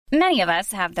Many of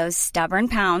us have those stubborn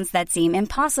pounds that seem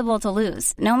impossible to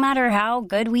lose, no matter how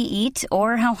good we eat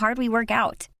or how hard we work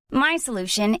out. My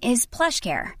solution is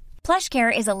PlushCare.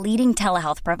 PlushCare is a leading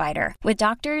telehealth provider with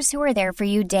doctors who are there for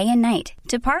you day and night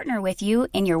to partner with you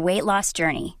in your weight loss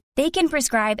journey. They can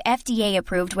prescribe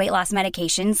FDA-approved weight loss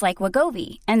medications like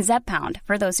Wegovy and Zepbound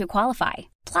for those who qualify.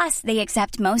 Plus, they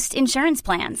accept most insurance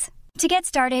plans. To get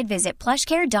started, visit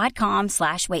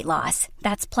plushcare.com/weightloss.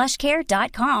 That's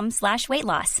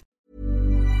plushcare.com/weightloss.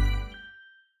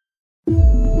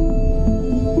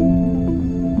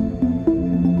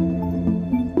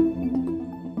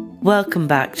 Welcome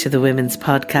back to the Women's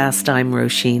Podcast. I'm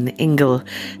Roisin Ingle.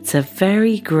 It's a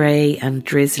very grey and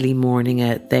drizzly morning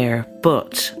out there,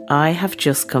 but I have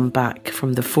just come back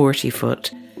from the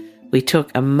 40-foot. We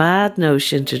took a mad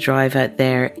notion to drive out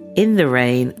there in the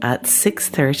rain at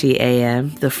 6:30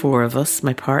 a.m, the four of us,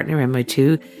 my partner and my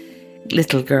two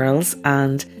little girls,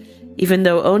 and even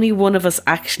though only one of us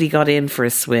actually got in for a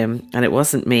swim, and it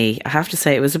wasn't me, I have to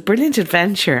say it was a brilliant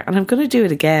adventure, and I'm going to do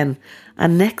it again.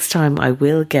 And next time I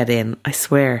will get in, I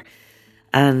swear.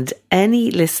 And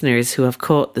any listeners who have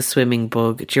caught the swimming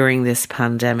bug during this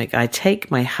pandemic, I take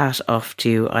my hat off to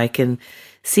you. I can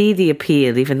see the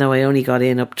appeal, even though I only got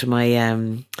in up to my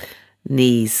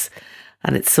knees.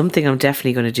 And it's something I'm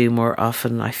definitely going to do more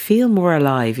often. I feel more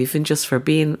alive, even just for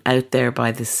being out there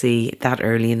by the sea that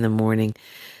early in the morning.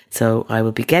 So I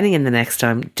will be getting in the next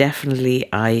time. Definitely,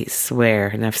 I swear.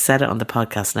 And I've said it on the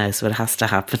podcast now, so it has to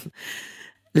happen.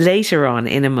 Later on,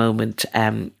 in a moment,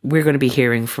 we're going to be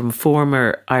hearing from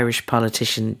former Irish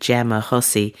politician Gemma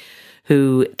Hussey,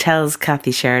 who tells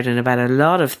Kathy Sheridan about a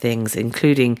lot of things,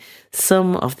 including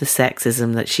some of the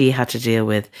sexism that she had to deal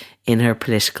with in her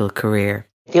political career.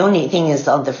 The only thing is,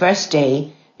 on the first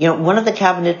day, one of the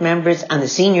cabinet members and the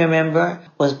senior member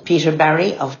was Peter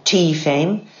Barry of tea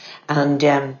fame. And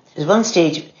there's one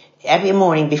stage, every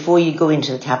morning before you go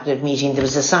into the cabinet meeting, there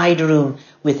was a side room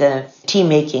with a tea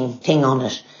making thing on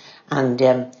it. And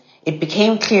it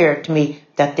became clear to me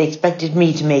that they expected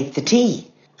me to make the tea.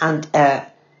 And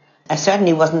I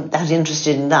certainly wasn't that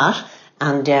interested in that.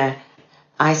 And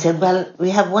I said, well,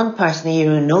 we have one person here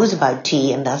who knows about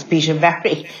tea, and that's Peter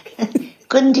Barry.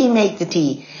 Couldn't he make the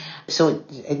tea? So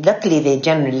luckily they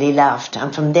generally laughed.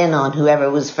 And from then on, whoever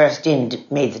was first in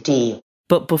made the tea.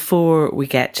 But before we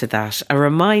get to that, a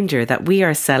reminder that we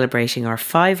are celebrating our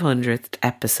 500th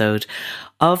episode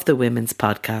of the Women's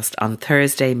Podcast on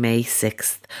Thursday, May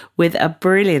 6th, with a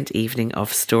brilliant evening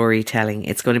of storytelling.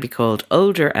 It's going to be called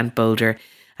Older and Bolder,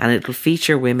 and it will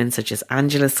feature women such as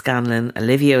Angela Scanlon,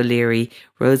 Olivia O'Leary,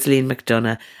 Rosaline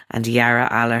McDonough and Yara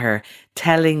Allagher,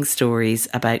 telling stories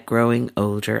about growing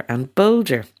older and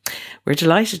bolder. We're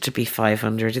delighted to be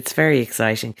 500. It's very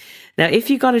exciting. Now, if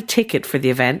you got a ticket for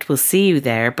the event, we'll see you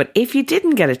there. But if you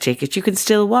didn't get a ticket, you can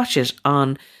still watch it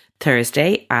on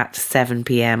Thursday at 7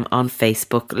 p.m. on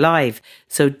Facebook Live.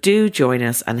 So do join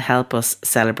us and help us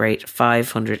celebrate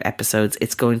 500 episodes.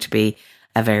 It's going to be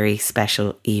a very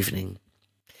special evening.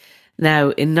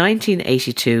 Now, in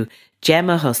 1982,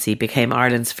 Gemma Hussey became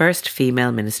Ireland's first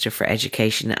female Minister for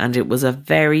Education, and it was a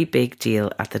very big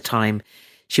deal at the time.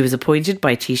 She was appointed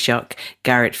by Taoiseach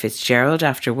Garrett Fitzgerald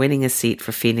after winning a seat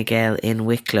for Fine Gael in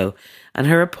Wicklow, and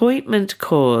her appointment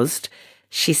caused,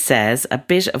 she says, a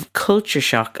bit of culture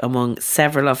shock among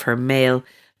several of her male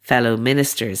fellow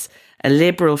ministers. A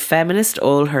liberal feminist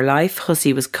all her life,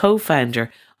 Hussey was co-founder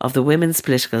of the Women's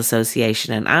Political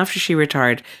Association, and after she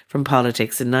retired from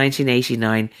politics in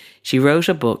 1989, she wrote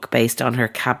a book based on her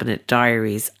cabinet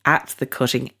diaries, At the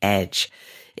Cutting Edge.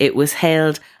 It was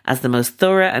hailed as the most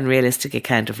thorough and realistic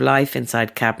account of life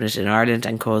inside cabinet in Ireland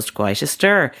and caused quite a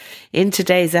stir. In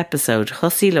today's episode,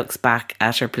 Hussey looks back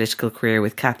at her political career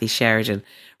with Kathy Sheridan,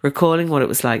 recalling what it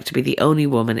was like to be the only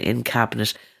woman in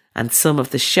cabinet and some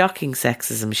of the shocking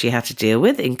sexism she had to deal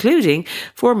with, including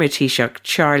former Taoiseach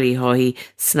Charlie Haughey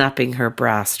snapping her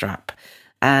bra strap.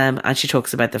 And she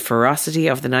talks about the ferocity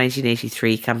of the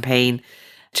 1983 campaign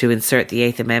to insert the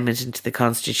Eighth Amendment into the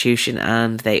Constitution,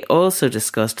 and they also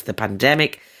discussed the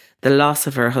pandemic, the loss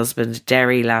of her husband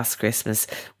Derry last Christmas,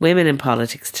 women in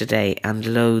politics today, and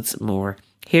loads more.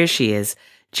 Here she is,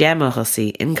 Gemma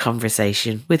Hussey, in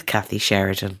conversation with Kathy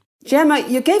Sheridan. Gemma,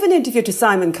 you gave an interview to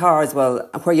Simon Carswell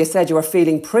where you said you were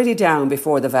feeling pretty down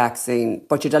before the vaccine,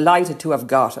 but you're delighted to have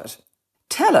got it.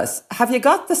 Tell us, have you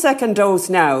got the second dose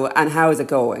now, and how is it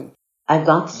going? I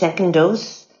got the second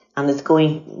dose and it's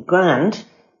going grand.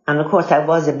 And of course I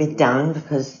was a bit down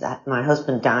because my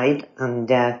husband died, and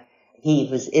he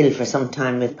was ill for some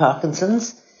time with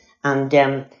Parkinson's.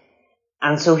 And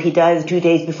so he died 2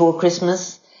 days before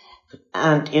Christmas.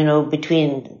 And,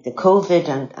 between the COVID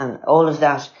and all of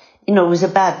that, it was a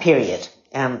bad period,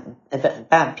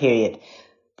 bad period.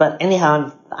 But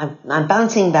anyhow, I'm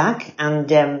bouncing back and,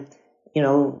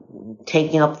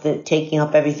 taking up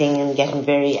everything and getting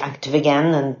very active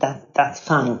again, and that's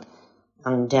fine.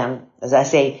 And, as I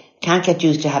say, can't get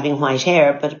used to having white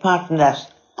hair, but apart from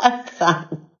that, I'm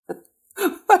fine.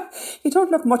 Well, you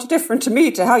don't look much different to me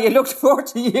to how you looked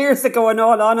 40 years ago, in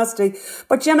all honesty.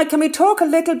 But Gemma, can we talk a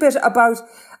little bit about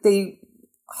the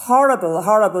horrible,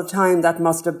 horrible time that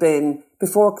must have been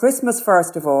before Christmas,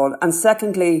 first of all, and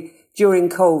secondly, during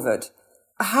COVID?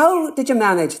 How did you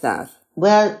manage that?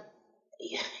 Well,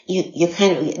 you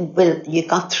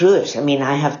got through it. I mean,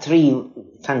 I have 3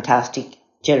 fantastic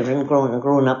children,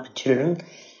 grown up children,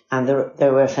 and they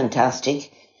were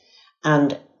fantastic,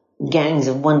 and gangs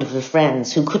of wonderful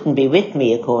friends who couldn't be with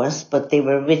me, of course, but they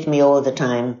were with me all the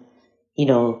time,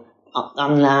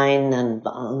 online and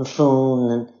on the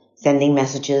phone and sending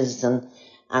messages, and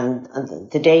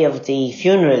the day of the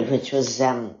funeral, which was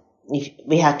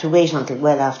we had to wait until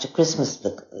well after Christmas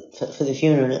for the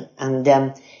funeral, and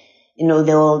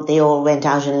they all went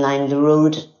out and lined the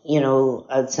road,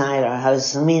 outside our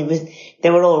house. I mean, they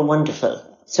were all wonderful.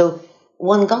 So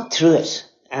one got through it,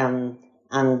 I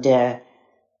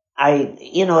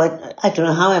don't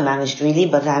know how I managed really,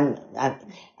 but I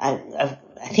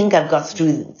think I've got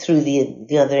through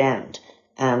the other end.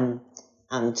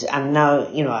 And I'm now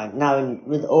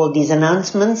with all these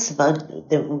announcements about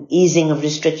the easing of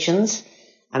restrictions,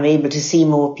 I'm able to see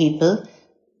more people.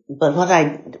 But what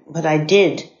I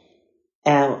did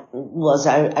was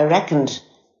I reckoned,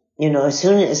 as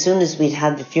soon as we'd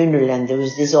had the funeral and there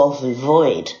was this awful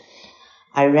void,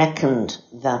 I reckoned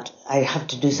that I had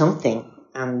to do something.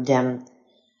 And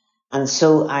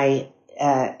so I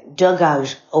dug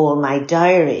out all my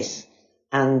diaries,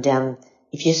 and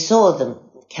if you saw them,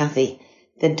 Kathy,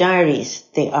 the diaries,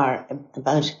 they are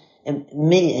about a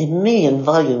million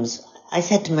volumes. I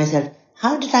said to myself,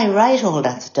 how did I write all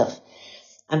that stuff?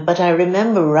 But I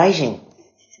remember writing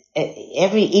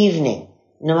every evening,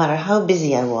 no matter how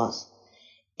busy I was.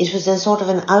 It was a sort of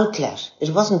an outlet.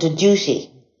 It wasn't a duty.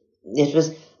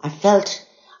 I felt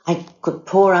I could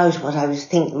pour out what I was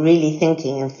really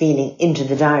thinking and feeling into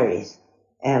the diaries.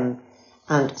 And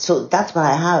so that's what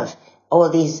I have, all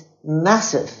these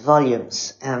massive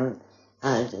volumes,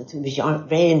 which are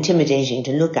very intimidating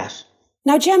to look at.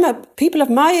 Now, Gemma, people of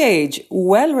my age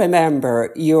well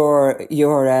remember your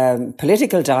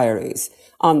political diaries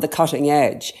on the cutting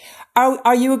edge.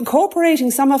 Are you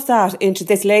incorporating some of that into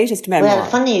this latest memoir? Well,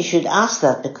 funny you should ask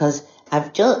that, because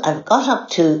I've got up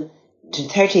to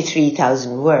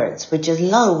 33,000 words, which is a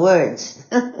lot of words.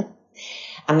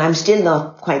 And I'm still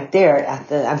not quite there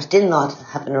I'm still not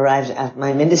having arrived at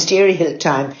my ministerial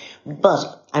time,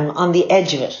 but I'm on the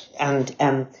edge of it. And,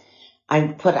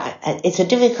 it's a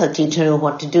difficulty to know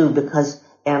what to do, because,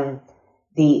 I've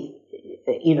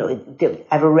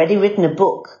already written a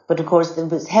book, but of course it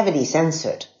was heavily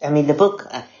censored. I mean, the book,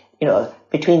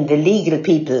 between the legal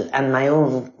people and my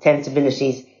own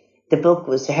sensibilities, the book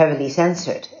was heavily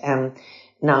censored.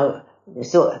 Now,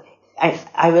 so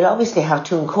I will obviously have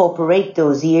to incorporate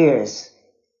those years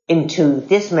into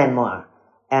this memoir,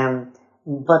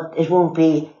 but it'll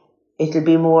be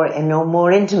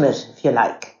more intimate, if you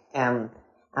like, and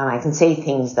I can say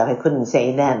things that I couldn't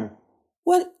say then.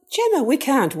 Well, Gemma, we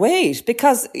can't wait,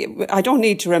 because I don't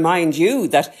need to remind you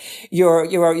that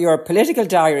your political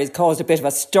diaries caused a bit of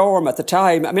a storm at the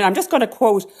time. I mean, I'm just going to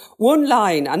quote one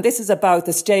line, and this is about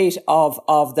the state of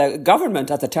the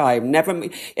government at the time.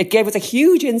 It gave us a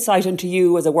huge insight into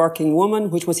you as a working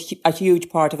woman, which was a huge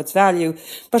part of its value.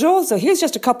 But also, here's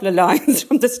just a couple of lines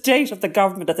from the state of the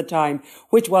government at the time,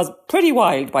 which was pretty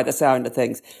wild by the sound of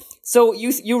things. So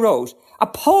you wrote,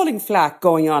 appalling flack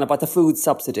going on about the food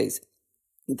subsidies.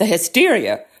 The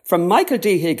hysteria from Michael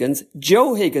D. Higgins,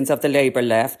 Joe Higgins of the Labour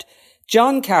left,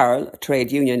 John Carroll, a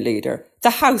trade union leader, the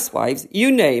housewives,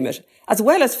 you name it, as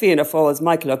well as Fianna Fáil's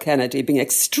Michael O'Kennedy being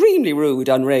extremely rude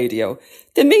on radio.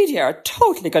 The media are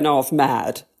totally gone off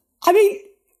mad. I mean,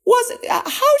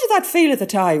 how did that feel at the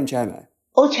time, Gemma?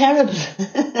 Oh, terrible.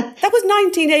 That was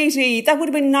 1980. That would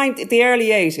have been the early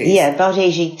 80s. Yeah, about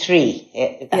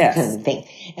 83, that kind of thing.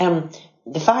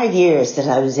 The 5 years that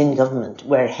I was in government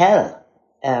were hell.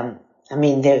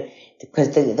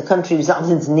 Because the country was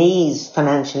on its knees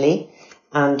financially,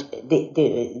 and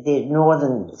the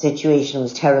northern situation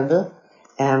was terrible.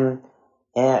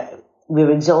 We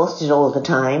were exhausted all the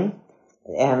time.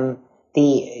 One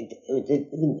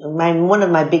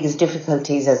of my biggest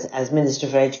difficulties as Minister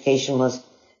for Education was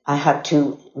I had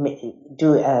to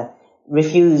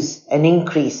refuse an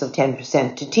increase of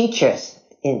 10% to teachers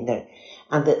in there,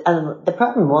 and the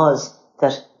problem was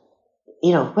that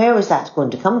where was that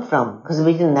going to come from? Because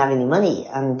we didn't have any money.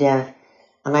 And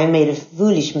I made a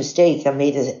foolish mistake. I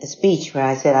made a speech where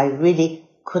I said I really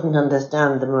couldn't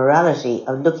understand the morality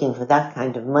of looking for that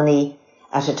kind of money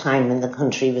at a time when the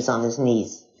country was on its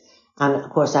knees. And of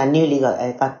course I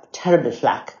got terrible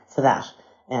flack for that,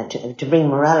 to bring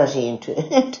morality into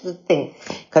the thing.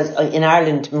 Because in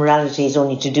Ireland, morality is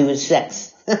only to do with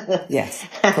sex. Yes,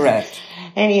 correct.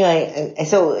 Anyway,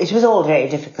 so it was all very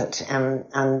difficult.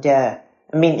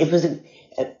 It was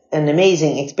an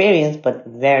amazing experience, but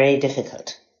very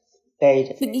difficult. Very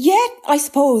difficult. Yet, I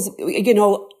suppose,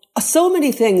 so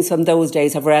many things from those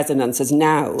days have resonances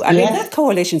now. I mean, that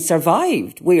coalition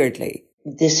survived, weirdly.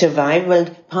 They survived, well,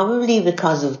 probably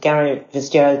because of Gareth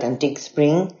Fitzgerald and Dick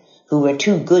Spring, who were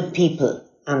two good people,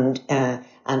 and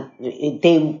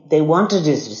they wanted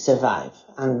it to survive,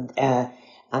 and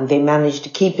they managed to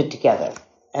keep it together.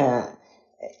 And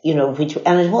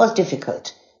it was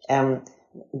difficult.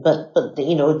 But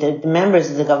the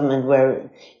members of the government were,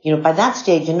 by that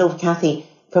stage, Cathy,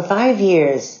 for 5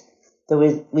 years,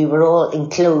 we were all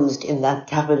enclosed in that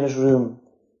cabinet room.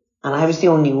 And I was the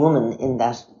only woman in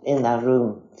that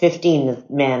room, 15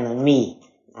 men and me,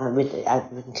 and it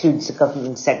includes the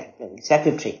government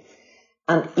secretary.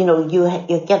 And, you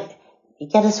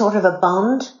get a sort of a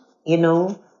bond,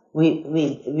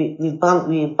 we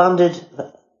bonded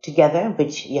together,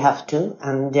 which you have to,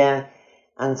 and a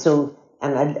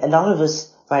lot of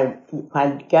us, while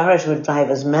Garrett would drive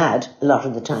us mad a lot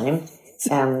of the time,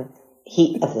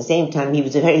 at the same time, he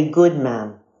was a very good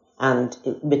man, and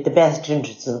with the best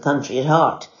interests of the country at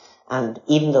heart. And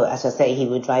even though, as I say, he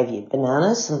would drive you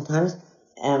bananas sometimes,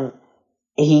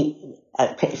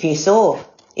 if you saw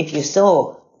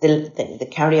the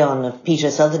carry-on of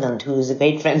Peter Sutherland, who was a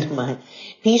great friend of mine,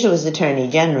 Peter was Attorney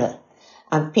General,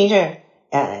 and Peter,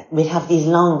 we'd have these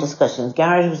long discussions.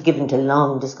 Garrett was given to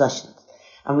long discussions,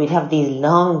 and we'd have these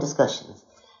long discussions,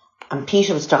 and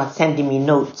Peter would start sending me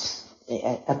notes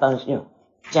about,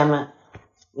 Gemma,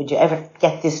 would you ever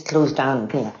get this closed down?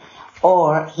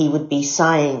 Or he would be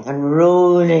sighing and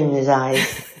rolling his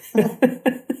eyes.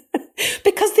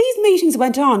 Because these meetings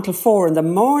went on till 4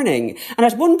 a.m. And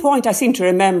at one point, I seem to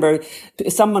remember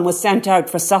someone was sent out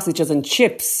for sausages and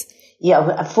chips.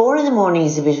 Yeah, 4 a.m.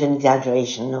 is a bit of an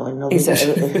exaggeration. No, is it?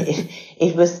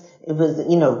 It was,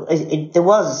 there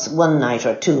was one night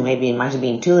or two, maybe it might have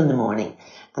been 2 a.m.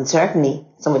 And certainly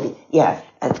somebody,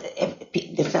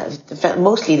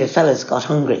 mostly the fellas got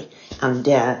hungry. And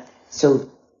so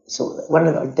one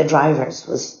of the drivers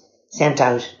was sent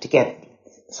out to get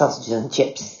sausages and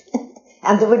chips.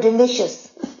 And they were delicious.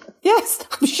 Yes,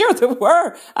 I'm sure they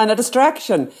were. And a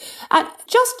distraction. And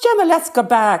just, Gemma, let's go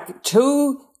back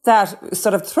to that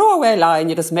sort of throwaway line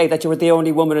you just made that you were the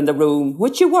only woman in the room,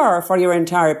 which you were for your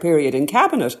entire period in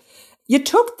cabinet. You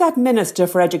took that Minister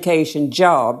for Education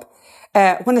job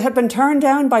when it had been turned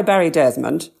down by Barry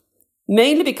Desmond,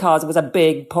 mainly because it was a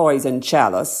big poison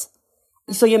chalice.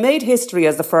 So you made history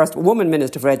as the first woman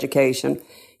Minister for Education.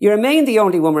 You remained the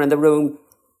only woman in the room.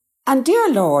 And dear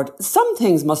Lord, some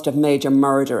things must have made you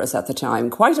murderous at the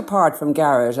time, quite apart from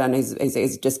Garrett and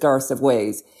his discursive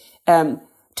ways.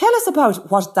 Tell us about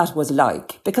what that was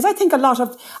like, because I think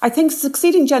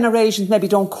succeeding generations maybe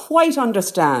don't quite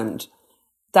understand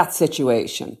that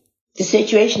situation. The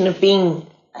situation of being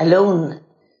alone.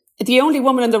 The only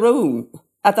woman in the room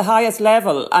at the highest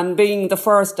level and being the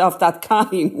first of that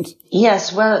kind.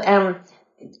 Yes, well,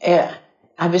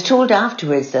 I was told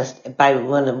afterwards that by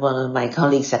one of my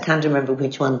colleagues, I can't remember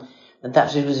which one,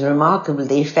 that it was remarkable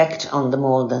the effect on them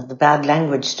all, that the bad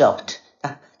language stopped.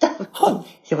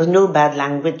 There was no bad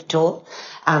language at all,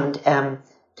 and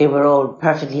they were all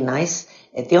perfectly nice.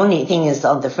 The only thing is,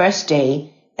 on the first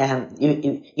day,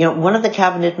 one of the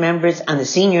cabinet members and the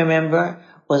senior member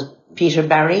was Peter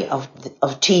Barry of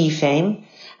tea fame,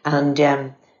 and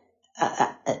at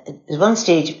one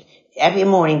stage, every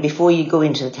morning before you go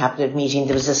into the cabinet meeting,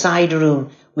 there was a side room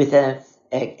with a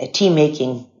tea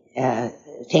making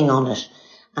thing on it,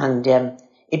 and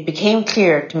it became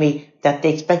clear to me that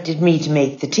they expected me to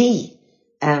make the tea,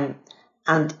 I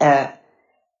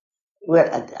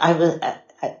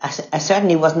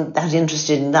certainly wasn't that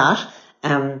interested in that,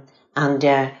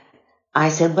 I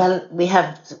said, well, we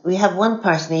have one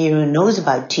person here who knows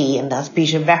about tea, and that's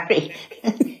Peter Barry.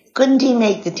 Couldn't he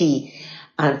make the tea?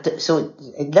 And so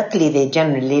luckily they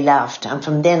generally laughed, and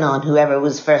from then on, whoever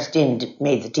was first in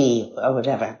made the tea or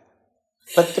whatever.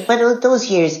 But those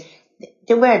years,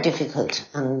 they were difficult,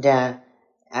 and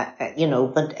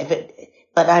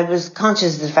but I was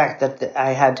conscious of the fact that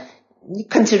I had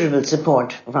considerable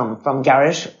support from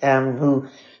Garrett, who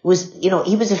was,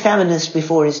 he was a feminist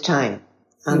before his time,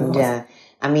 and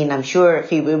I mean, I'm sure if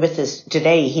he were with us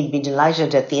today, he'd be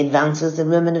delighted at the advances that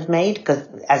women have made, because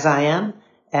as I am.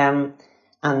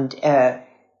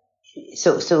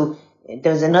 So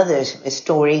there's another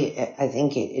story. I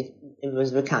think it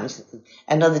was recounted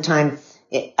another time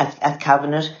at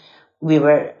Cabinet. We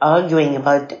were arguing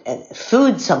about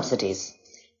food subsidies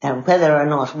and whether or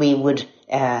not we would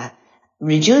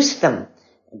reduce them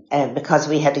because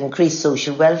we had increased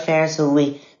social welfare, so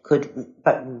we could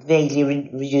vaguely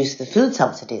reduce the food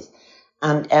subsidies.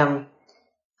 And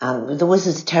there was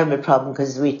this terrible problem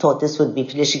because we thought this would be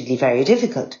politically very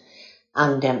difficult.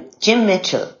 And Jim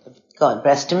Mitchell, God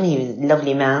rest him, he was a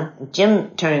lovely man.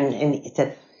 Jim turned and he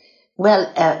said,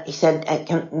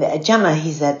 Gemma,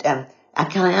 he said,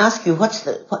 can I ask you,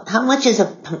 how much is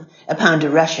a pound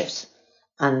of rashers?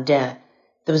 And there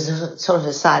was a sort of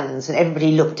a silence, and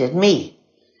everybody looked at me.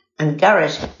 And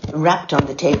Garrett rapped on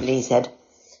the table. He said,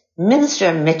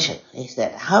 Minister Mitchell, he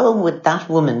said, how would that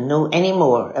woman know any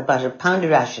more about a pound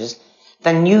of rashers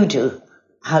than you do?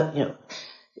 How, you know,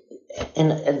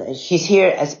 and she's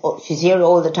here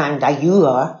all the time like you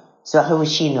are. So how would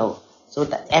she know? So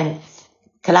that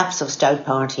collapse of Stout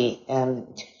Party.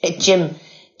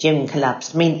 Jim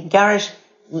collapsed. I mean, Garrett,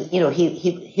 you know,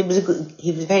 he was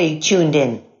very tuned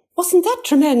in. Wasn't that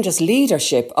tremendous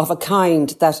leadership of a kind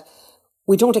that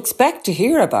we don't expect to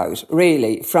hear about,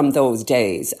 really, from those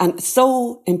days? And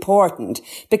so important,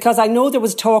 because I know there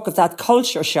was talk of that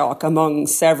culture shock among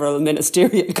several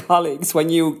ministerial colleagues when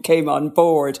you came on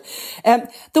board. There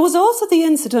was also the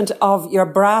incident of your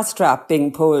bra strap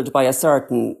being pulled by a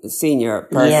certain senior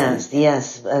person.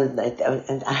 Yes.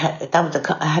 I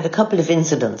had a couple of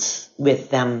incidents with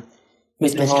Mr.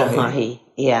 Haughey.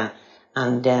 Yeah.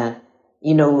 And,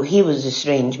 you know, he was a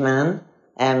strange man.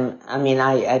 I mean,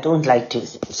 I don't like to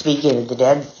speak ill of the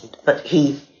dead, but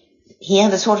he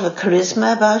had a sort of a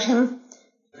charisma about him,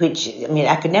 which, I mean,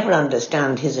 I could never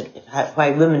understand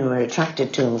why women were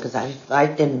attracted to him, because I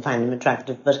didn't find him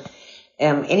attractive. But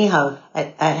anyhow,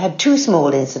 I had two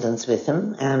small incidents with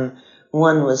him.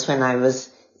 One was when I was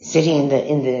sitting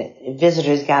in the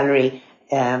visitors' gallery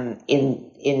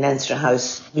in Leinster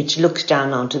House, which looks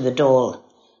down onto the Dáil,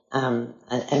 and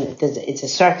it's a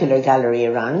circular gallery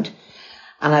around.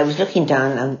 And I was looking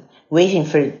down and waiting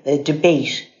for a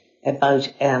debate about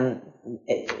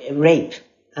rape,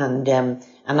 and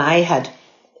I had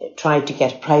tried to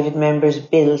get a private member's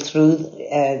bill through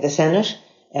the Senate.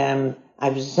 I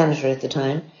was a senator at the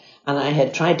time, and I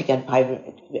had tried to get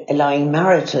allowing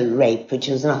marital rape, which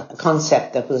was not a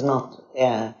concept that was not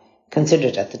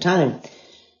considered at the time.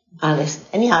 And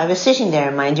anyhow, I was sitting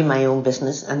there minding my own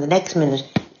business, and the next minute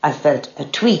I felt a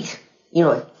tweak, you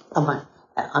know, on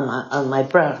my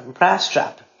bra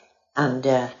strap, and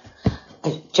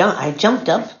I jumped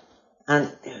up,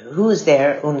 and who was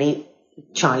there? Only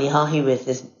Charlie Haughey with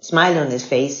this smile on his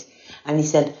face, and he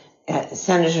said,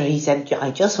 Senator, he said,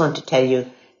 I just want to tell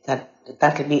you that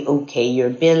that'll be okay. Your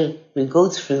bill will go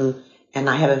through, and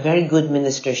I have a very good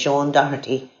minister, Sean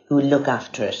Doherty, who will look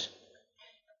after it.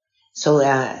 So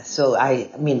I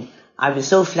mean, I was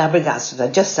so flabbergasted, I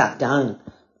just sat down.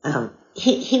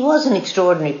 He was an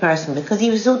extraordinary person because he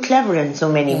was so clever in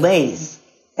so many ways.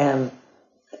 I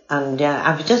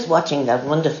was just watching that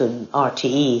wonderful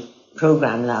RTE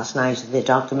programme last night, the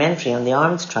documentary on the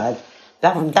arms trial.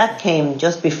 That came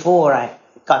just before I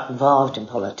got involved in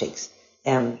politics.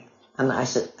 And I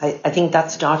think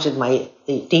that started my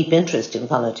deep interest in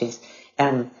politics.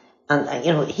 You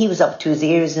know, he was up to his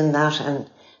ears in that,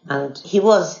 and he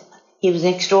was an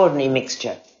extraordinary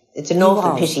mixture. It's an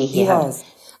awful pity he had. Was.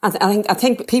 I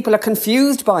think people are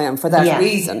confused by him for that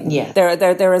reason. Yeah.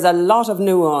 There is a lot of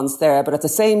nuance there, but at the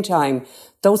same time,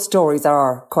 those stories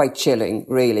are quite chilling,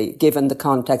 really, given the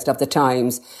context of the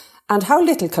times and how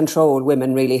little control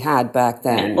women really had back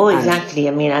then. Oh, exactly.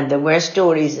 I mean, and there were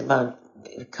stories about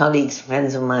colleagues,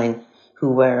 friends of mine,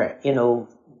 who were, you know,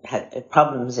 had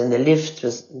problems in the lift,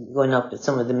 was going up with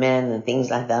some of the men and things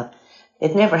like that.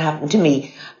 It never happened to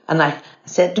me. And I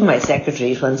said to my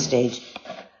secretary at one stage,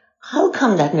 how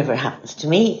come that never happens to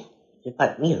me?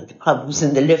 About, you know, the problems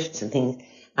in the lifts and things.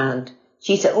 And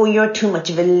she said, oh, you're too much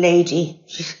of a lady.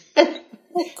 She said,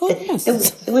 oh, goodness.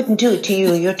 It wouldn't do it to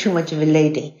you. You're too much of a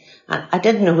lady. And I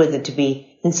didn't know whether to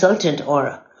be insultant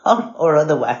or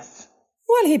otherwise.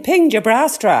 Well, he pinged your bra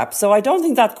strap, so I don't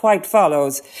think that quite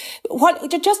follows.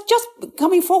 Just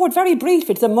coming forward very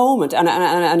briefly to the moment,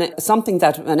 and something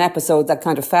that, an episode that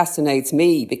kind of fascinates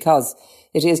me because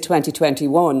it is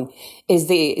 2021, is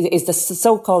the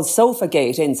so-called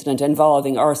Sofagate incident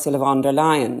involving Ursula von der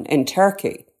Leyen in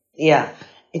Turkey. Yeah,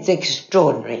 it's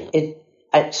extraordinary.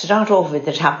 I'd start off with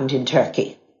it happened in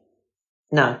Turkey.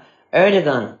 Now,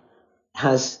 Erdogan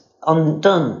has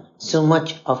undone so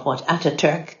much of what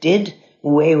Ataturk did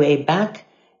way, way back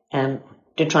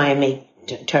to try and make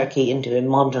Turkey into a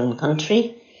modern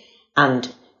country,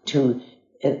 and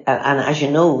as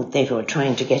you know, they were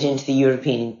trying to get into the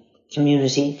European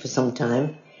community for some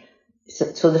time.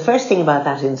 So the first thing about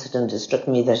that incident, it struck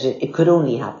me that it could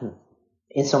only happen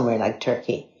in somewhere like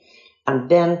Turkey. And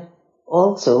then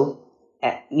also,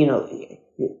 the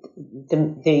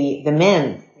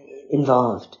men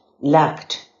involved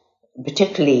lacked,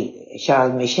 particularly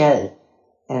Charles Michel,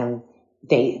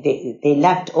 they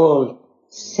lacked all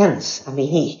sense. I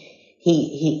mean,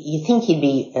 you think he'd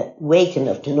be awake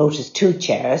enough to notice two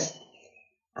chairs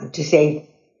and to say,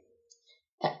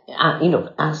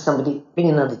 ask somebody, bring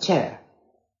another chair,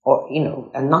 or,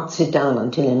 and not sit down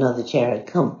until another chair had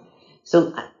come.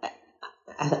 So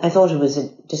I thought it was a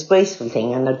disgraceful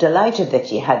thing, and I'm delighted that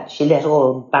she let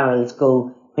all barrels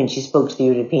go when she spoke to the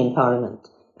European Parliament.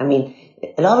 I mean,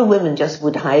 a lot of women just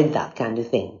would hide that kind of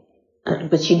thing,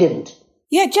 but she didn't.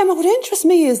 Yeah, Gemma, what interests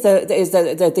me is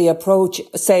the approach,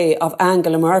 say, of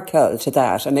Angela Merkel to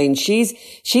that. I mean,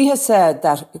 she has said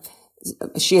that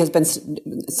she has been,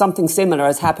 something similar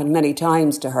has happened many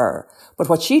times to her. But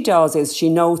what she does is she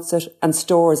notes it and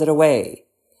stores it away.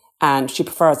 And she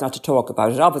prefers not to talk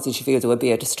about it. Obviously, she feels it would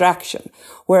be a distraction.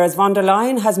 Whereas von der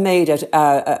Leyen has made it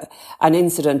an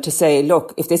incident to say,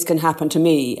 look, if this can happen to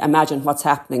me, imagine what's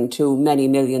happening to many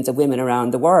millions of women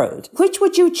around the world. Which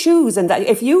would you choose? And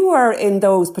if you were in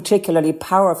those particularly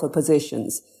powerful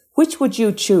positions, which would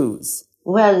you choose?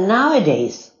 Well,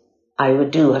 nowadays, I would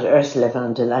do what Ursula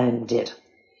von der Leyen did.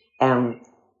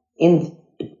 In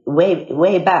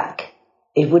way back,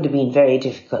 it would have been very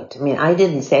difficult. I mean, I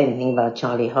didn't say anything about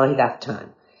Charlie Hoy that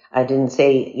time. I didn't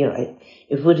say,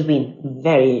 it would have been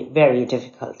very, very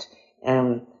difficult.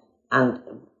 But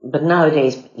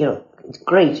nowadays, it's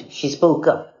great. She spoke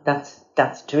up.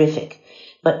 That's terrific.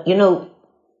 But,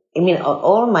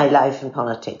 all my life in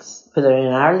politics, whether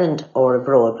in Ireland or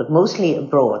abroad, but mostly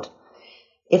abroad,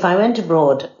 if I went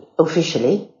abroad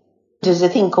officially, there's a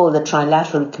thing called the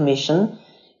Trilateral Commission,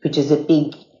 which is a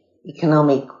big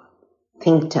economic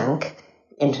think tank,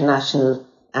 international,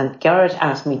 and Garrett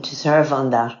asked me to serve on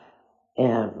that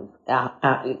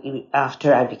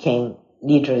after I became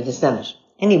leader of the Senate.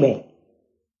 Anyway,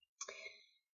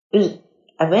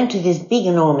 I went to this big,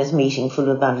 enormous meeting full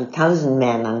of about 1,000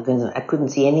 men, and I couldn't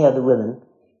see any other women,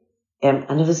 and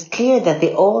it was clear that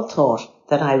they all thought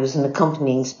that I was an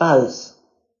accompanying spouse,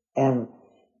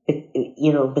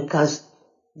 because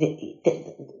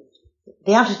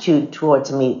the attitude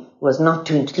towards me was not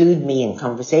to include me in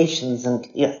conversations, and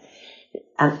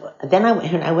then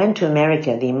when I went to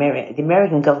America, the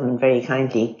American government very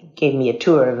kindly gave me a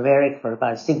tour of America for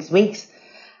about 6 weeks,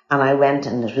 and I went,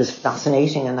 and it was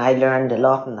fascinating, and I learned a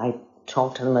lot, and I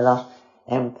talked to them a lot.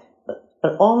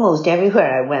 But almost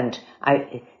everywhere I went,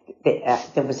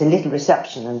 there was a little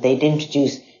reception, and they'd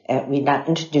introduced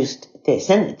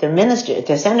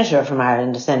the senator from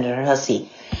Ireland, Senator Hussey,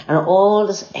 and all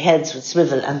the heads would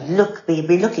swivel and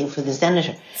be looking for the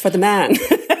senator. For the man.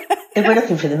 They were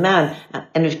looking for the man.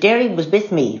 And if Derry was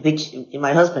with me,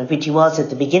 my husband, which he was at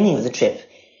the beginning of the trip,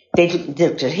 they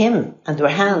looked at him, and there were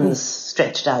hands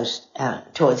stretched out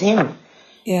towards him.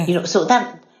 Yeah. So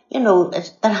that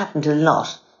happened a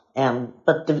lot.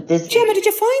 But Gemma, did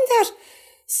you find that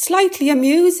slightly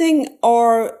amusing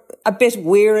or a bit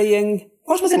wearing?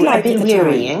 What was it like? A bit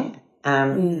wearying,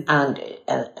 and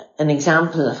an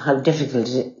example of how difficult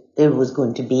it was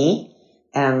going to be.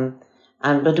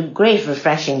 But a great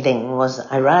refreshing thing was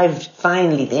I arrived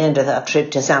finally at the end of that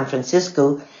trip to San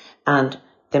Francisco, and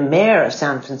the mayor of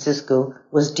San Francisco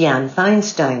was Dianne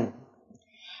Feinstein.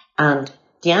 And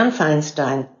Dianne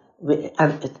Feinstein,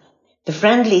 the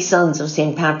Friendly Sons of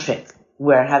St. Patrick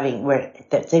were having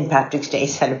the St. Patrick's Day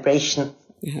celebration.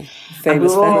 Yeah, and we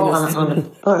were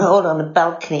all on a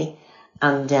balcony,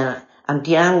 and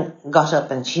Dianne got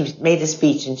up and she made a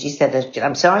speech, and she said,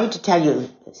 "I'm sorry to tell you,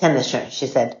 Senator," she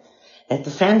said, "that the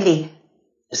Friendly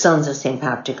Sons of St.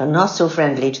 Patrick are not so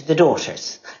friendly to the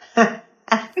daughters."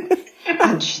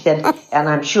 And she said, "And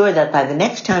I'm sure that by the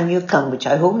next time you come, which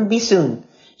I hope will be soon,"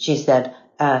 she said,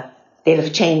 "they'll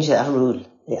have changed that rule.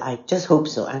 I just hope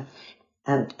so."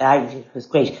 And it was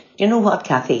great. Do you know what,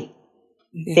 Kathy?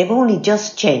 Yeah. They've only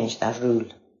just changed that rule.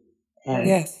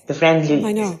 Yes. The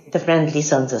Friendly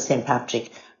Sons of St.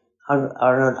 Patrick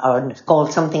are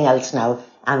called something else now,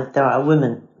 and there are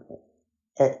women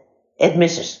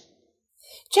admitted.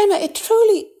 Gemma, it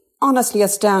truly, honestly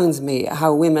astounds me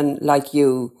how women like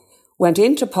you went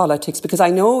into politics, because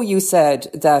I know you said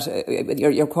that,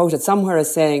 you're quoted somewhere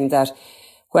as saying that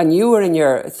when you were in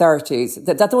your 30s,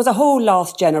 that there was a whole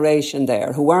lost generation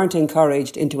there who weren't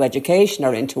encouraged into education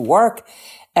or into work,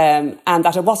 and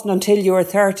that it wasn't until your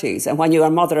 30s and when you were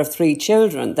a mother of 3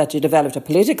 children that you developed a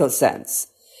political sense.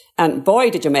 And boy,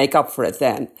 did you make up for it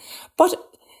then. But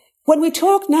when we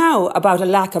talk now about a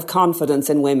lack of confidence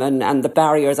in women and the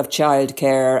barriers of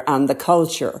childcare and the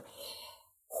culture,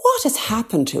 what has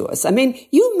happened to us? I mean,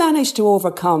 you managed to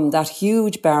overcome that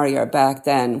huge barrier back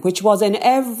then, which was in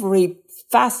every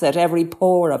facet, every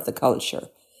pore of the culture,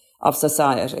 of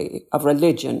society, of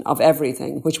religion, of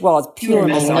everything, which was pure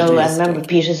misogynistic. I remember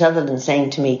Peter Sutherland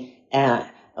saying to me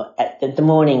the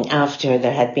morning after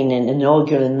there had been an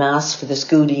inaugural mass for the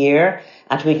school year,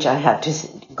 at which I had to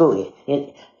go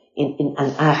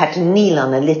and I had to kneel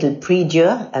on a little prie-dieu,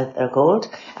 as they're called,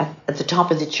 at the top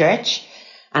of the church,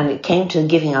 and it came to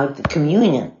giving out the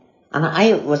communion. And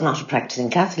I was not a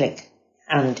practicing Catholic,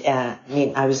 and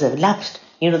I was a lapsed,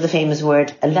 the famous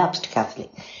word, a lapsed Catholic.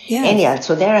 Yes. Anyhow,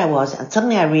 so there I was, and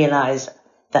suddenly I realised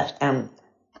that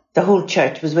the whole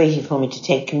church was waiting for me to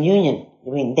take communion. I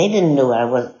mean, they didn't know where I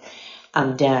was.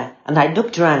 And I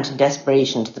looked around in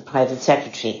desperation to the private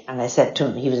secretary, and I said to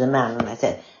him, he was a man, and I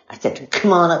said to him,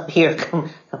 come on up here,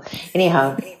 come.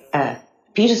 Anyhow,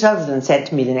 Peter Sutherland said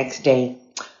to me the next day,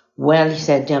 well, he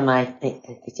said, Gemma,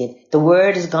 the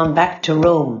word has gone back to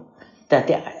Rome that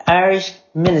the Irish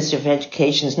Minister for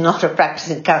Education is not a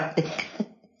practicing Catholic.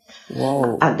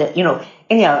 Whoa. And,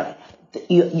 anyhow,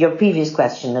 your previous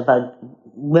question about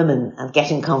women and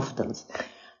getting confidence.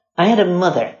 I had a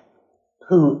mother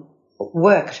who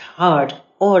worked hard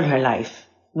all her life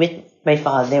with my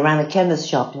father. They ran a chemist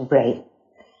shop in Bray,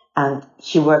 and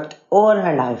she worked all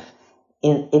her life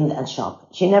in that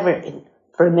shop. She never,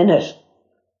 for a minute,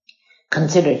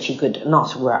 considered she could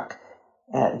not work.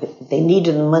 They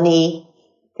needed money.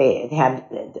 They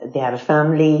had a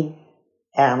family,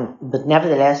 but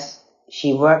nevertheless,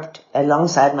 she worked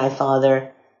alongside my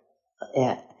father.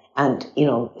 And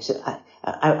so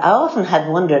I often had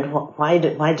wondered why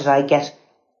did I get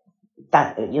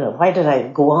that? Why did I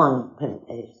go on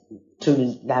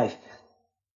through life?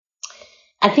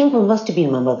 I think it must have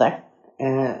been my mother.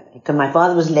 Because my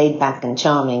father was laid back and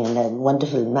charming and a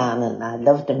wonderful man, and I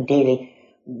loved him dearly,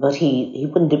 but he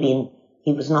wouldn't have been,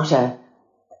 he was not a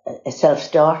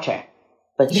self-starter,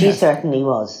 but she certainly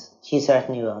was. She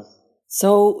certainly was.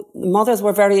 So mothers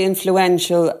were very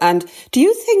influential, and do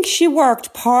you think she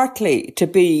worked partly to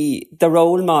be the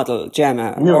role model,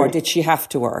 Gemma, no, or did she have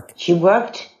to work? She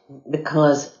worked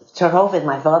because, to start off with,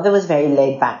 my father was very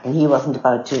laid back and he wasn't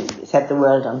about to set the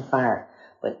world on fire.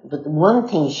 But the one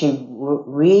thing she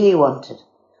really wanted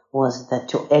was that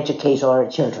to educate all her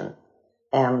children.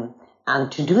 And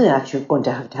to do that, you're going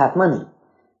to have money.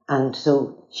 And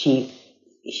so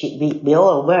we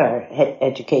all were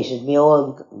educated. We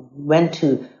all went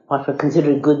to what were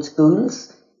considered good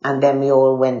schools, and then we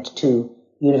all went to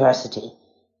university.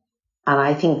 And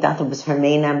I think that was her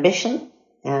main ambition.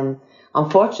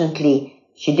 Unfortunately,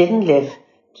 she didn't live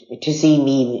to see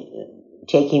me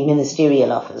taking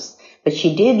ministerial office. But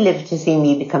she did live to see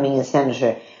me becoming a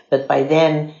senator. But by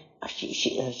then,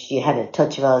 she had a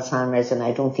touch of Alzheimer's, and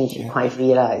I don't think she quite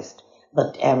realised.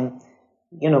 But,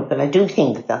 but I do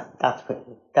think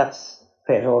that's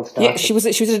where it all started. Yeah, she was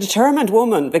a determined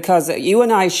woman, because you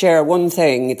and I share one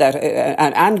thing that,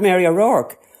 and Mary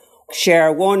O'Rourke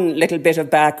share one little bit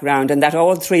of background, and that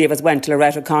all 3 of us went to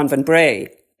Loreto Convent Bray.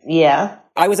 Yeah.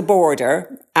 I was a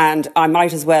boarder, and I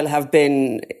might as well have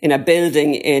been in a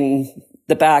building in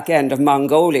the back end of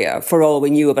Mongolia for all we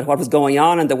knew about what was going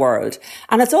on in the world.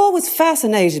 And it's always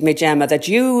fascinated me, Gemma, that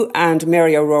you and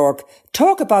Mary O'Rourke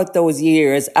talk about those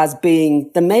years as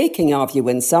being the making of you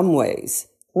in some ways.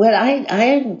 Well,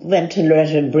 I went to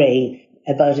Loreto Bray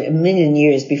about 1 million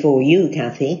years before you,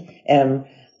 Kathy, I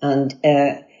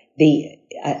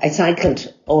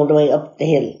cycled all the way up the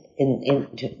hill. I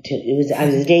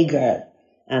was a day girl,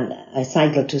 and I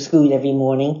cycled to school every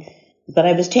morning. But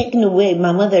I was taken away.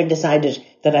 My mother decided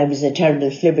that I was a terrible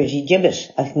flibberty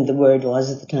gibbet, I think the word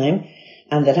was at the time,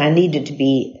 and that I needed to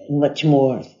be much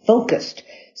more focused.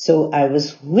 So I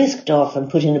was whisked off and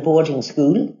put in a boarding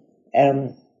school,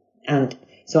 and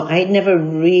so I never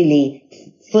really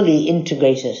fully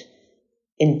integrated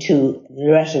into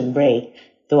Loreto Bray.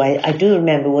 Though I do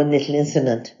remember one little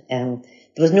incident. There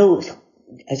was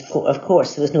of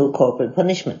course, there was no corporal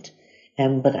punishment.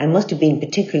 But I must have been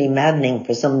particularly maddening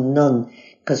for some nun,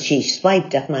 because she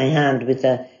swiped at my hand with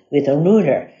a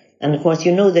ruler. And of course,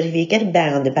 you know that if you get a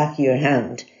bang on the back of your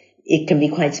hand, it can be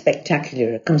quite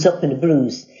spectacular. It comes up in a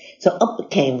bruise. So up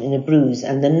it came in a bruise,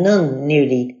 and the nun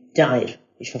nearly died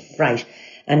fright.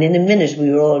 And in a minute we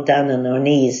were all down on our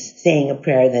knees saying a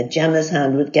prayer that Gemma's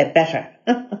hand would get better.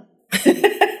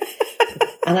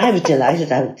 And I was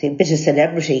delighted. I was a bit of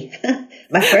celebrity.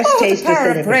 My first taste of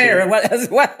celebrity. Prayer as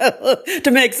well,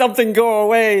 to make something go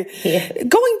away. Yeah.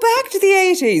 Going back to the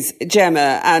 80s,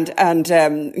 Gemma,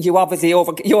 and you obviously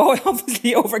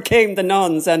overcame the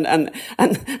nuns and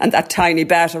that tiny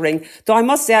battering. Though I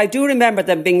must say, I do remember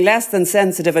them being less than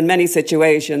sensitive in many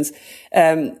situations.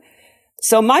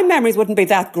 So my memories wouldn't be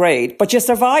that great, but you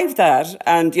survived that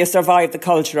and you survived the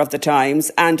culture of the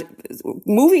times. And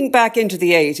moving back into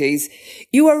the 80s,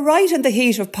 you were right in the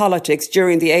heat of politics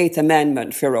during the Eighth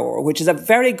Amendment furore, which is a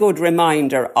very good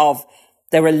reminder of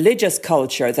the religious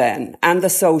culture then and the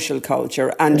social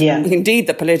culture and indeed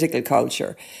the political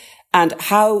culture and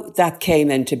how that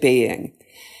came into being.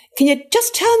 Can you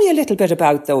just tell me a little bit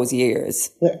about those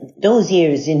years? Well, those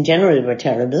years in general were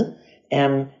terrible.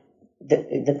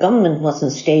 The government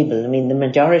wasn't stable. I mean, the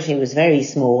majority was very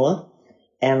small.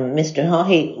 Mr.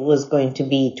 Haughey was going to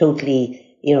be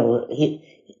totally,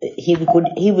 he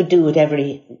would do whatever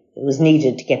was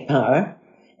needed to get power.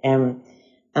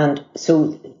 And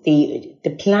so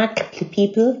the plaque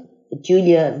people,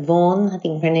 Julia Vaughan, I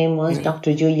think her name was,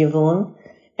 Dr. Julia Vaughan,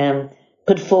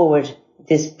 put forward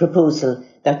this proposal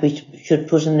that we should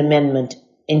put an amendment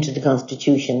into the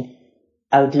Constitution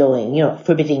outlawing,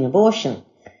 forbidding abortion.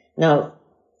 Now,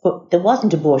 there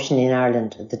wasn't abortion in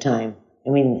Ireland at the time. I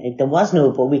mean, there was no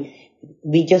abortion.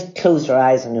 We just closed our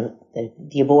eyes on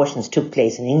the abortions took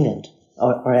place in England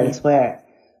or elsewhere.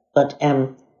 But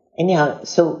anyhow,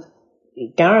 so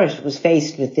Garrett was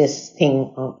faced with this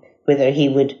thing of whether he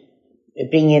would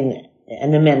bring in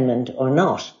an amendment or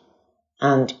not.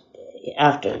 And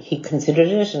after he considered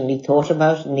it and he thought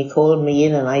about it and he called me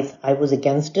in and I was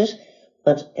against it,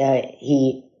 but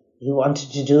he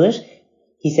wanted to do it.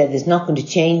 He said it's not going to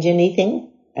change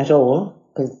anything at all,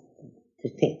 because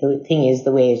the thing is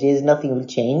the way it is, nothing will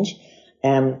change.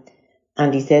 And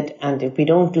he said, and if we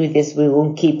don't do this, we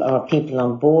won't keep our people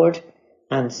on board.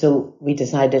 And so we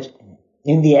decided,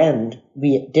 in the end,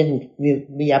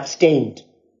 we abstained.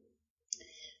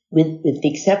 With the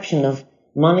exception of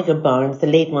Monica Barnes, the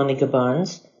late Monica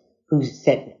Barnes, who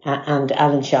said, and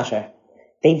Alan Shatter.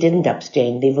 They didn't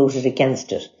abstain, they voted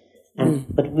against it.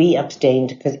 But we abstained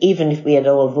because even if we had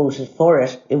all voted for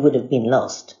it, it would have been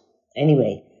lost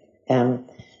anyway.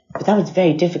 But that was a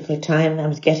very difficult time. I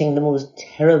was getting the most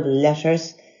terrible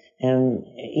letters, and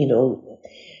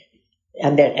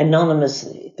they're anonymous.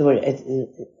 They were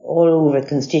all over the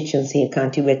constituency of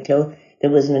County Wicklow.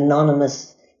 There was an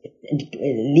anonymous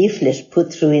leaflet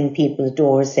put through in people's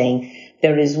doors saying,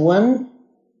 there is one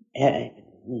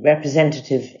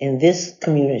representative in this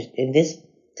community, in this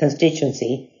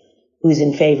constituency, who's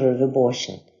in favour of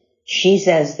abortion. She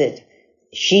says that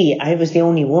I was the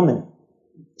only woman,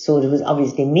 so it was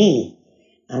obviously me.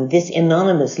 And this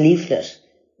anonymous leaflet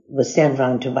was sent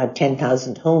round to about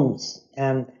 10,000 homes.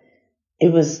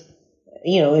 It was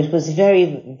a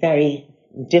very, very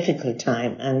difficult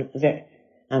time and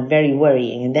very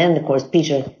worrying. And then, of course,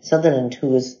 Peter Sutherland, who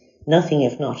was nothing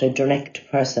if not a direct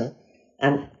person,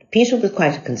 and Peter was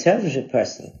quite a conservative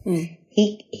person.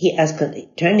 He, as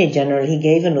Attorney General, he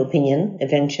gave an opinion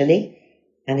eventually,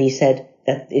 and he said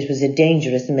that it was a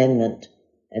dangerous amendment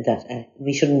and that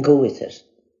we shouldn't go with it.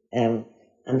 And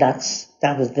that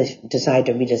was the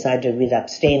decider. We decided we'd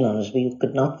abstain on it. We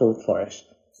could not vote for it.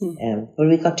 But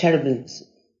we got terrible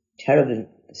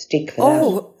stick for that.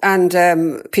 Oh,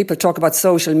 and people talk about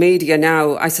social media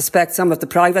now. I suspect some of the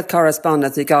private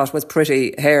correspondence he got was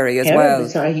pretty hairy as well.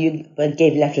 Sorry, you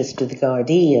gave letters to the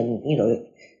Gardaí and,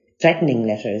 threatening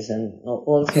letters and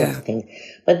all sorts of things.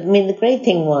 But I mean, the great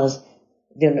thing was,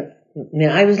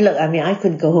 I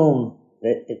could go home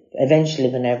eventually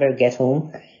whenever I get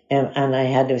home, and I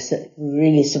had a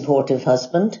really supportive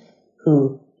husband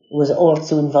who was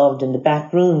also involved in the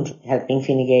back room helping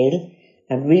Fine Gael,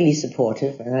 and really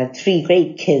supportive. And I had 3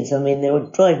 great kids. I mean, they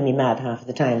would drive me mad half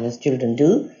the time, as children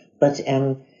do, but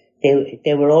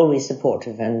they were always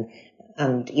supportive. And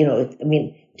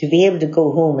to be able to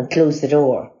go home and close the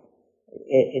door,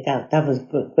 that was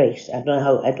great. I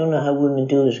don't know how women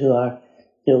do it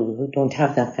who don't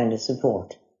have that kind of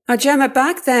support. Now, Gemma,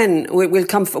 back then, we'll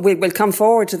come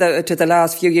forward to the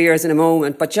last few years in a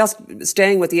moment, but just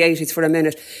staying with the 80s for a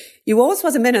minute, you also,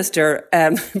 as a minister,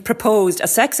 proposed a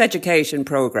sex education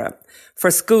programme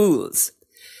for schools.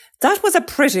 That was a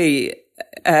pretty,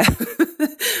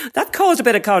 that caused a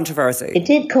bit of controversy. It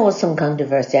did cause some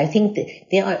controversy. I think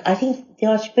the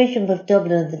Archbishop of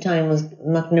Dublin at the time was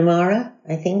McNamara,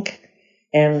 I think.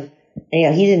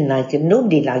 He didn't like it.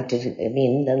 Nobody liked it. I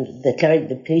mean,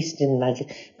 the priest didn't like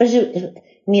it. But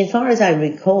I mean, as far as I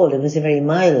recall, it was a very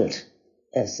mild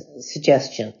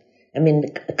suggestion. I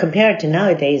mean, compared to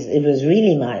nowadays, it was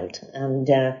really mild, and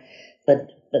but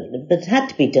it had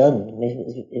to be done.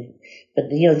 But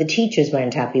the teachers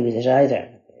weren't happy with it either.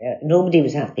 Nobody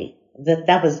was happy.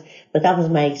 That was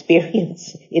my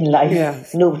experience in life.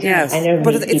 Yes. Nobody. Yes. I never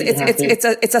but made people happy.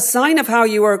 it's a sign of how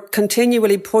you were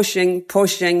continually pushing,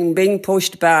 being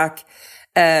pushed back,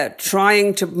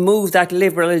 trying to move that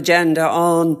liberal agenda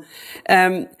on.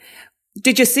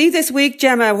 Did you see this week,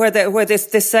 Gemma, where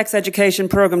this sex education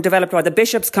programme developed by the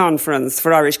Bishops' Conference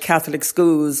for Irish Catholic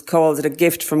Schools calls it a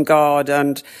gift from God,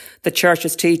 and the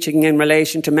Church's teaching in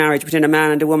relation to marriage between a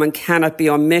man and a woman cannot be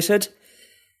omitted?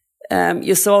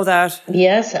 You saw that?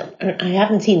 Yes, I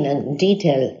haven't seen it in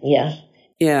detail yet.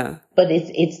 Yeah, but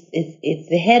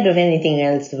it's ahead of anything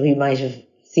else that we might have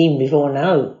seen before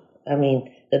now. I mean,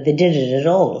 that they did it at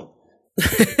all.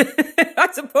 I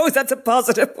suppose that's a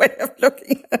positive way of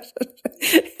looking at it.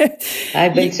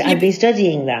 I've been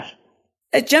studying that.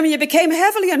 Gemma, you became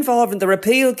heavily involved in the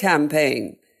repeal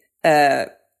campaign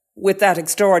with that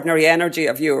extraordinary energy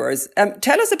of yours.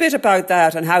 Tell us a bit about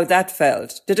that and how that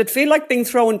felt. Did it feel like being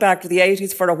thrown back to the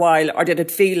 80s for a while, or did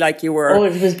it feel like you were... Oh,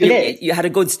 it was bliss. You had a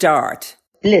good start.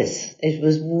 Bliss. It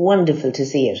was wonderful to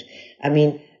see it. I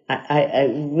mean, I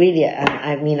really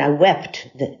wept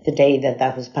the day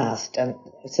that was passed, and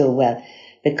so well,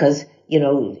 because,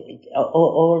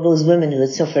 all those women who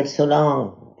had suffered so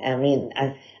long, I mean,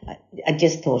 I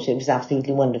just thought it was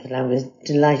absolutely wonderful. I was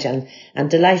delighted and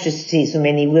delighted to see so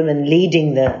many women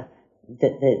leading the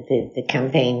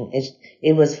campaign.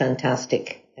 It was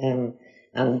fantastic. And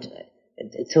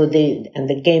so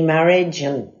the gay marriage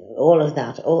and all of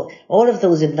that, all of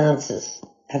those advances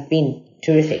have been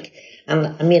terrific.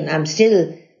 And I mean, I'm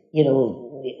still,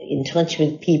 in touch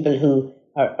with people who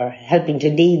are helping to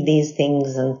lead these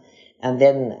things, I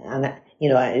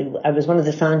was one of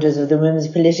the founders of the Women's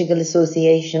Political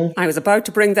Association. I was about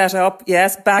to bring that up,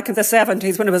 yes, back in the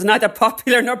 70s when it was neither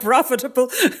popular nor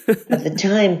profitable. At the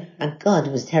time, and God,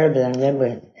 it was terrible, I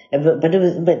remember. But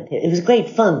it was great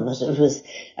fun. It was,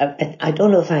 I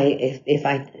don't know if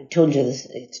I told you this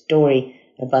story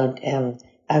about,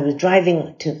 I was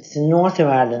driving to the north of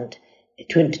Ireland,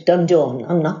 to Dundalk,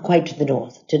 not quite to the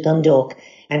north, to Dundalk.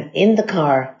 And in the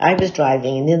car, I was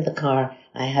driving, and in the car,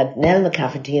 I had Nell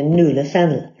McCafferty and Nuala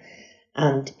Fennell.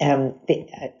 And I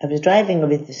was driving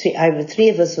with the three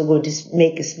of us were going to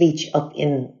make a speech up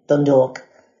in Dundalk,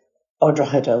 or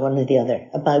Drogheda, one or the other,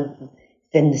 about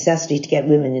the necessity to get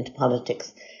women into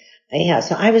politics.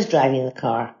 So I was driving the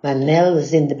car, and Nell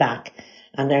was in the back.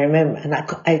 And I remember, and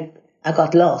I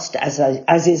got lost, as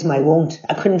is my wont.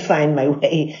 I couldn't find my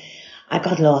way. I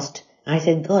got lost. I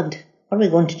said, God, what are we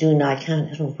going to do now? I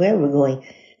don't know where we're going.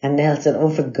 And Nell said, oh,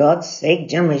 for God's sake,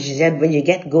 Gemma, she said, when you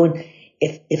get going,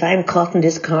 if I'm caught in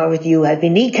this car with you, I'll be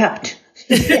kneecapped.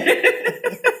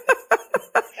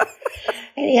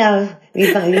 Anyhow,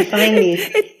 we finally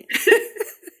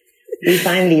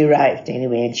arrived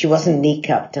anyway, and she wasn't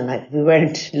kneecapped, and we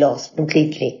weren't lost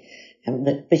completely.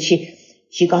 But she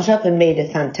got up and made a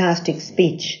fantastic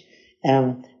speech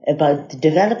about the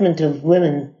development of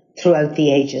women throughout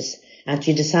the ages, and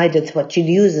she decided what she'd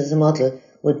use as a model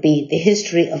would be the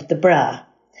history of the bra.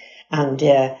 And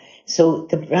so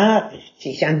the bra,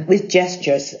 and with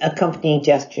gestures, accompanying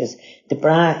gestures, the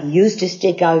bra used to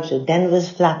stick out, and then it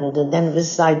was flattened, and then it was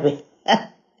sideways.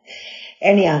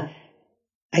 Anyhow,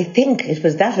 I think it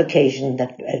was that occasion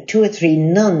that 2 or 3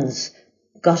 nuns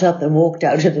got up and walked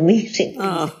out of the meeting.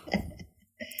 Oh.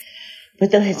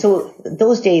 So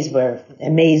those days were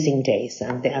amazing days,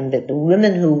 and the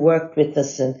women who worked with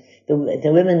us, and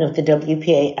the women of the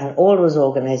WPA and all those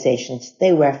organisations,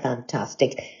 they were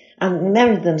fantastic, and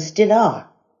many of them still are,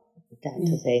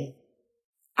 to say.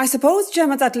 I suppose,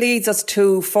 Gemma, that leads us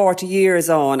to 40 years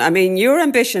on. I mean, your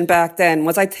ambition back then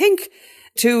was, I think,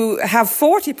 to have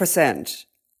 40%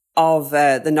 of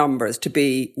the numbers to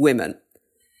be women.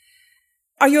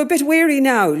 Are you a bit weary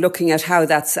now, looking at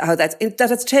that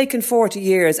it's taken 40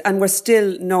 years and we're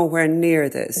still nowhere near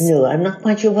this? No, I'm not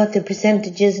quite sure what the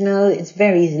percentage is now. It's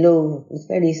very low. It's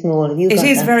very small. It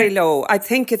is very low. I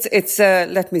think it's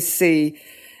let me see,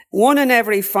 1 in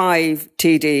every 5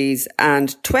 TDs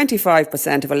and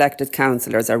 25% of elected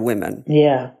councillors are women.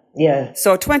 Yeah.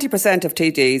 So 20% of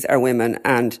TDs are women,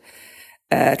 and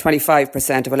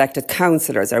 25% of elected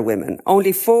councillors are women.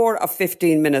 Only 4 of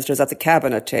 15 ministers at the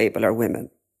cabinet table are women.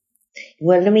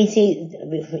 Well, let me see.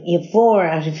 4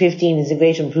 out of 15 is a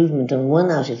great improvement on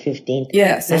 1 out of 15.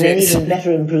 Yes, and an even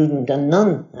better improvement on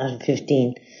none out of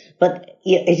 15. But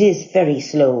it is very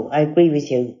slow. I agree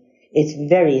with you. It's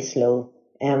very slow.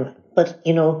 But,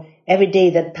 every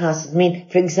day that passes,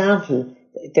 for example,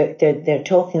 they're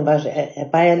talking about a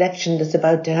by-election that's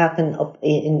about to happen up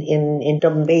in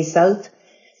Dublin Bay South.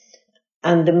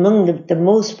 And among the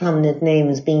most prominent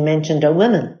names being mentioned are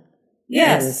women.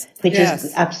 Yes. Which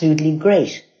is absolutely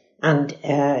great. And,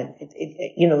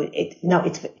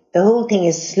 the whole thing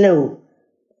is slow,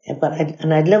 but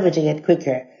I'd love it to get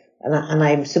quicker. And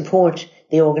I support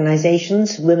the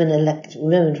organisations,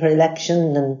 Women for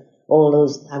Election and all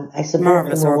those. I support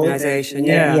marvellous them all. organisation,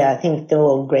 yeah. Yeah, I think they're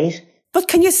all great. But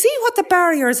can you see what the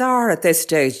barriers are at this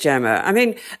stage, Gemma? I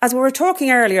mean, as we were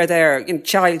talking earlier there, in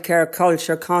childcare,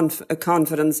 culture,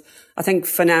 confidence, I think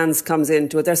finance comes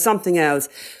into it. There's something else.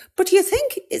 But do you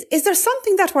think, is there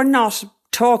something that we're not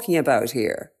talking about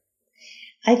here?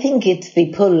 I think it's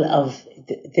the pull of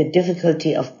the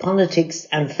difficulty of politics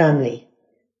and family.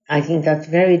 I think that's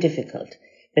very difficult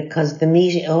because the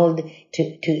meeting,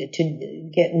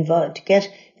 to get involved,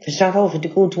 to start off to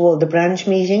go to all the branch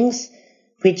meetings,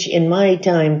 which in my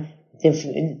time,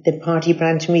 the party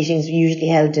branch meetings were usually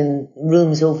held in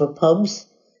rooms over pubs,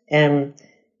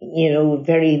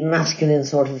 very masculine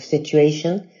sort of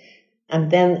situation. And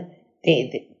then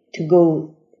to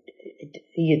go,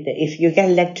 if you get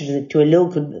elected to a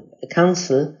local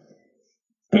council,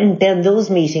 then those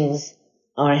meetings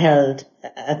are held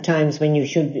at times when you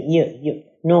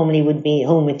normally would be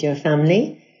home with your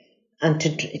family, and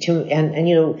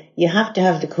you have to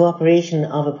have the cooperation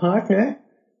of a partner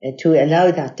to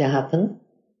allow that to happen.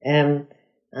 That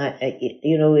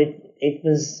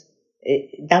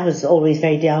was always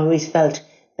very. I always felt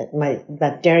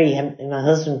that Derry, my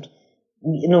husband,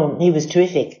 he was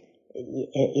terrific.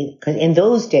 Because in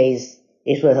those days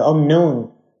it was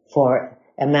unknown for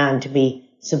a man to be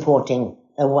supporting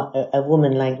a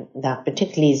woman like that,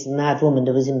 particularly as a mad woman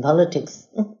that was in politics.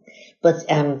 But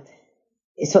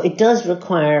so it does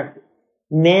require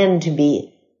men to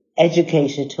be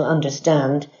educated to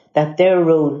understand that their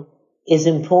role is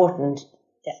as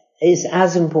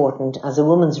important as a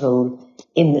woman's role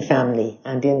in the family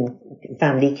and in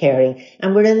family caring.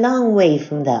 And we're a long way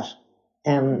from that.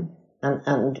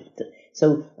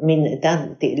 So,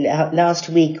 last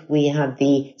week we had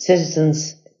the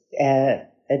Citizens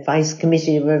Advice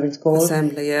Committee, whatever it's called.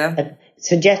 Assembly, yeah.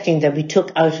 Suggesting that we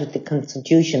took out of the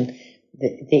Constitution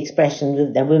the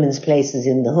expression that women's place is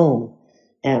in the home.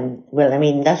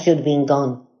 That should have been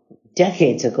gone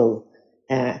decades ago.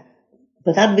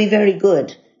 But that would be very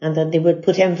good, and that they would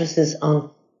put emphasis on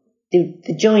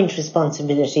the joint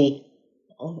responsibility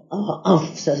of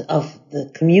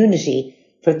the community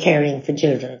for caring for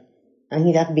children. I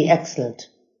think that would be excellent.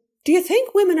 Do you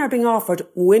think women are being offered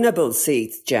winnable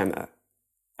seats, Gemma?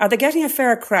 Are they getting a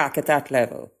fair crack at that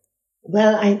level?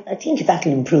 Well, I think that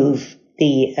will improve.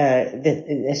 Certainly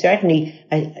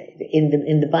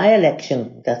in the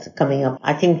by-election that's coming up,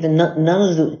 I think none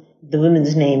of the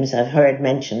women's names I've heard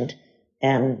mentioned,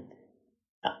 are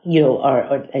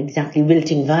exactly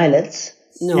wilting violets.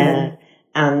 No.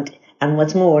 And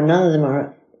what's more, none of them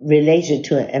are related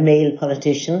to a male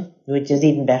politician, which is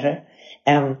even better.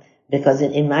 Because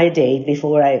in my day,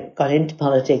 before I got into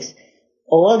politics,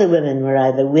 all the women were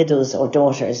either widows or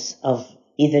daughters of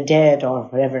either dead or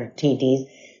whatever TDs.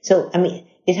 So,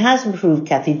 it has improved,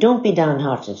 Kathy. Don't be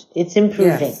downhearted. It's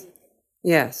improving.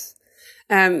 Yes.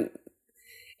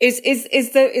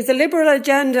 Is the Liberal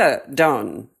agenda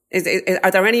done?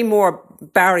 Are there any more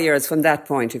barriers from that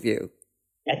point of view?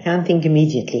 I can't think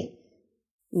immediately.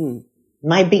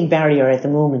 My big barrier at the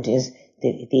moment is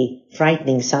the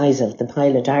frightening size of the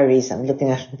pile of diaries I'm looking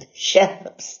at on the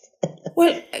shelves.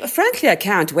 Well, frankly, I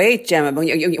can't wait, Gemma.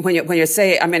 When you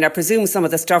say, I presume some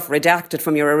of the stuff redacted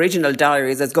from your original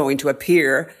diaries is going to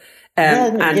appear,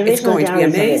 and it's going to be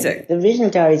amazing. The original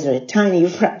diaries are a tiny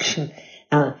fraction,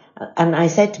 and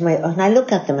I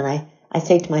look at them and I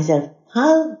say to myself,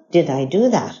 how did I do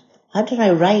that? How did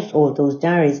I write all those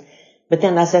diaries? But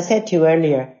then, as I said to you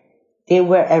earlier, they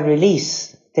were a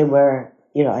release. They were,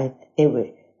 I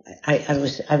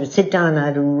would sit down and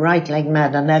I'd write like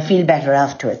mad, and I feel better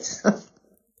afterwards.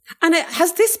 And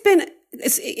has this been,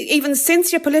 even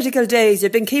since your political days,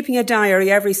 you've been keeping a diary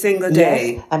every single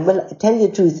day? Yes, and well, to tell you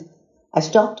the truth, I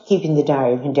stopped keeping the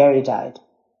diary when Derry died.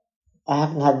 I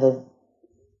haven't had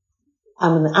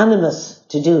I'm an animus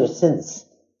to do it since.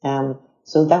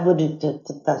 So that's what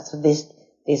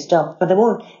they stopped. But I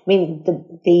won't,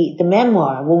 the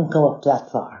memoir won't go up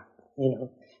that far,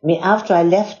 After I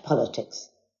left politics,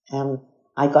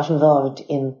 I got involved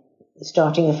in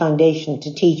starting a foundation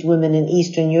to teach women in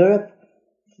Eastern Europe,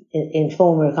 in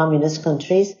former communist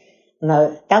countries.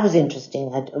 Now, that was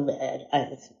interesting.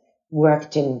 I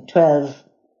worked in 12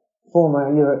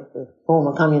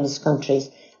 former communist countries,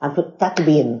 and put that to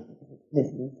be in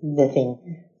the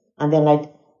thing. And then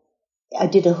I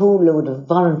did a whole load of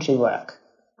voluntary work.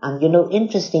 And,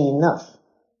 interesting enough,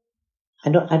 I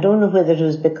don't know whether it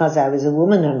was because I was a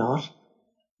woman or not,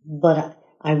 but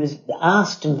I was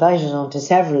invited onto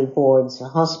several boards,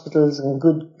 hospitals and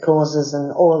good causes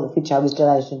and all of which I was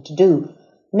delighted to do.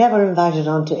 Never invited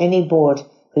onto any board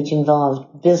which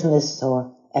involved business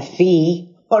or a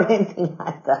fee or anything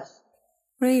like that.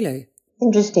 Really?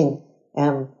 Interesting.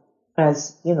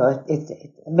 Whereas, not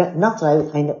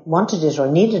that I wanted it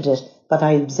or needed it, but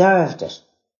I observed it.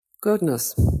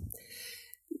 Goodness.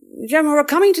 Gemma, we're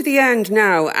coming to the end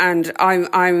now, and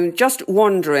I'm just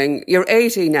wondering, you're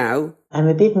 80 now. I'm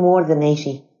a bit more than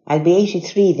 80. I'll be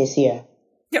 83 this year.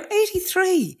 You're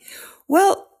 83?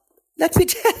 Well, let me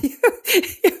tell you,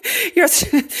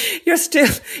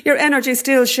 your energy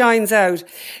still shines out.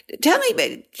 Tell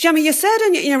me, Gemma, you said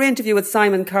in your interview with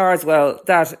Simon Carswell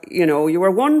that, you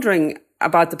were wondering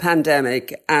about the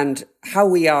pandemic and how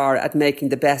we are at making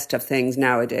the best of things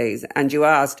nowadays. And you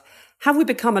asked, have we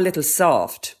become a little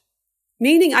soft?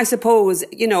 Meaning, I suppose,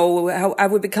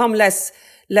 have we become less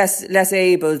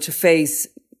able to face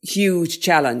huge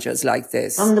challenges like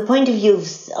this? From the point of view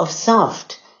of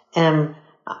soft,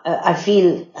 I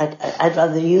feel I'd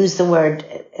rather use the word,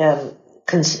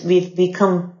 we've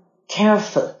become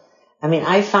careful. I mean,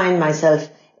 I find myself,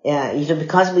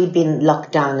 because we've been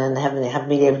locked down and haven't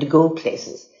been able to go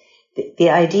places,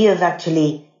 the idea of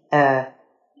actually,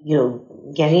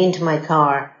 getting into my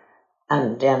car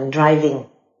and driving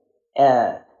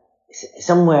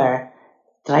somewhere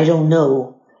that I don't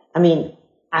know. I mean,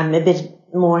 I'm a bit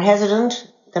more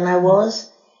hesitant than I was.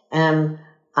 For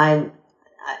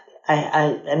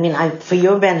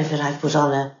your benefit, I put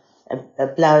on a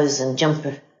blouse and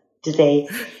jumper today.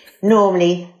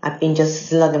 Normally, I've been just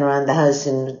slugging around the house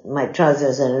in my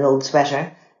trousers and an old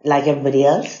sweater, like everybody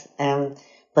else.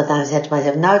 But I said to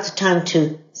myself, now it's time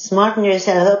to smarten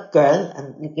yourself up, girl,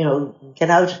 and get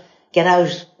out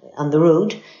on the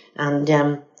road. And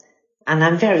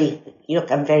I'm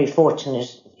very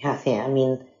fortunate, Cathy. I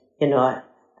mean,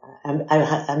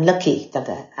 I'm lucky that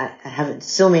I have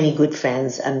so many good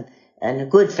friends and a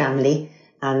good family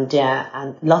and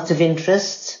lots of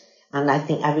interests. And I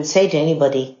think I would say to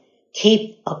anybody,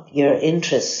 keep up your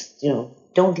interests.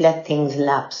 Don't let things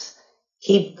lapse.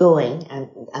 Keep going, and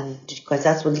because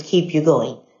that's what will keep you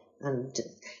going. And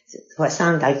so I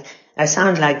sound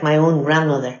like my own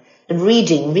grandmother. And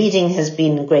reading has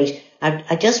been great.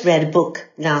 I just read a book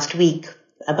last week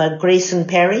about Grayson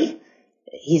Perry.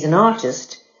 He's an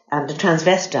artist and a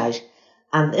transvestite,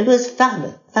 and it was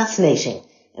fascinating.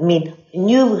 I mean,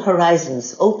 new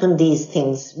horizons, open these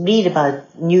things, read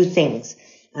about new things,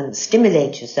 and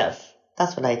stimulate yourself.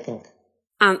 That's what I think.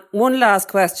 And one last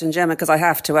question, Gemma, because I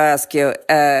have to ask you,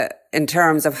 in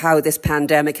terms of how this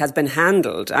pandemic has been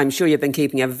handled. I'm sure you've been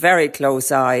keeping a very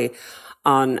close eye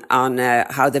on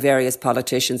how the various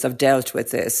politicians have dealt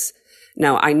with this.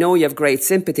 Now, I know you have great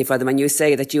sympathy for them, and you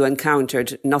say that you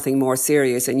encountered nothing more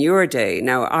serious in your day.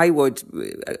 Now, I would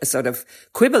sort of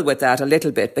quibble with that a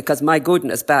little bit, because my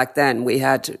goodness, back then we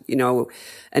had,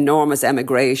 enormous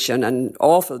emigration and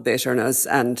awful bitterness,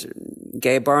 and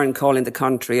Gay Byrne calling the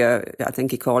country I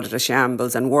think he called it a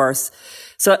shambles and worse.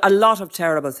 So a lot of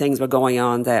terrible things were going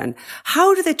on then.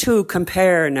 How do the two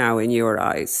compare now in your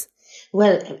eyes?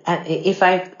 Well, if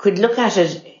I could look at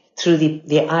it through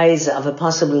the eyes of a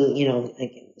possible,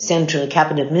 central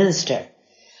cabinet minister,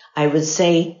 I would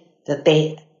say that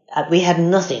we had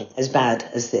nothing as bad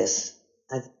as this.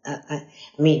 I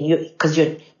mean,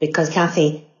 because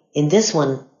Cathy, in this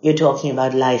one, you're talking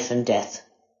about life and death.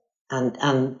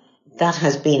 And that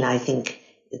has been, I think,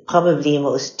 probably the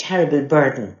most terrible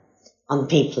burden on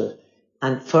people.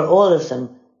 And for all of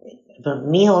them, from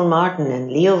Micheál Martin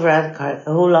and Leo Varadkar,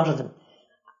 a whole lot of them,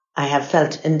 I have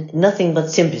felt nothing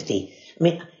but sympathy. I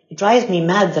mean, it drives me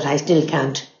mad that I still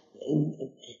can't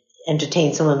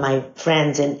entertain some of my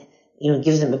friends and,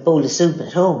 give them a bowl of soup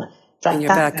at home.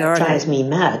 That drives me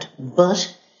mad.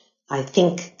 But I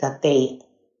think that they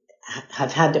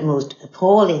have had the most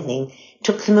appalling thing. It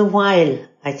took them a while,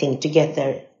 I think, to get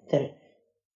their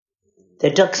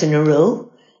ducks in a row.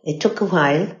 It took a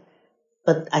while,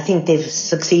 but I think they've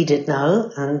succeeded now,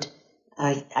 and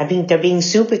I think they're being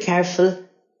super careful.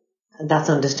 That's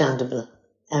understandable.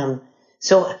 I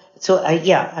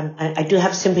do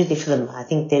have sympathy for them. I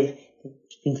think they've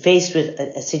been faced with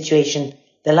a situation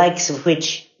the likes of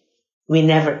which we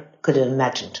never could have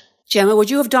imagined. Gemma,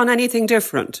 would you have done anything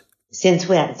different? Since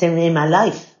when? In my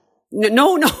life?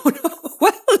 No.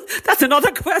 Well, That's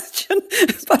another question.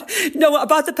 But no,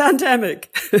 about the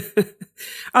pandemic.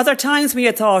 Are there times when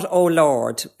you thought, oh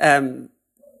Lord,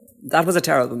 that was a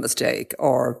terrible mistake,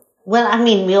 or? Well, I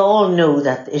mean, we all know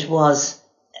that it was,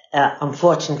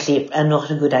 unfortunately, not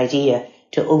a good idea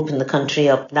to open the country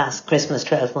up last Christmas,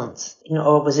 12 months.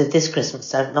 Or was it this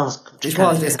Christmas? I've lost count. It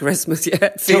was this Christmas, yeah.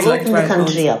 To open the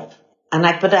country up.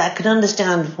 But I could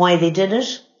understand why they did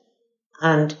it.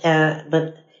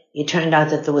 But it turned out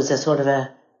that there was a sort of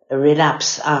a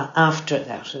relapse after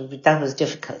that. That was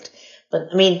difficult. But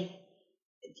I mean,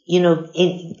 in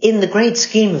the great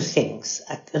scheme of things,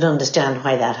 I could understand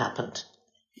why that happened.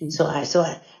 So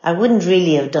I wouldn't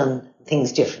really have done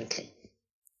things differently.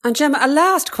 And Gemma, a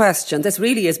last question. This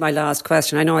really is my last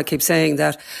question. I know I keep saying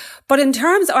that. But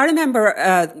I remember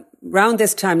around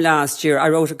this time last year, I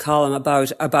wrote a column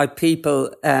about people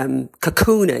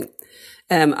cocooning.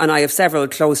 And I have several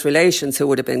close relations who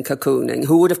would have been cocooning,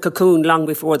 who would have cocooned long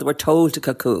before they were told to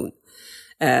cocoon.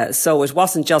 So it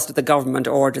wasn't just that the government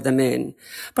ordered them in.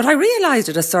 But I realised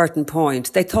at a certain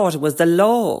point, they thought it was the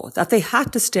law, that they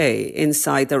had to stay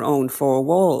inside their own four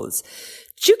walls.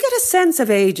 Did you get a sense of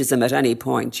ageism at any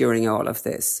point during all of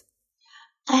this?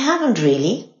 I haven't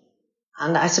really.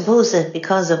 And I suppose that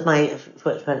because of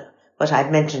what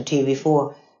I'd mentioned to you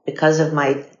before, because of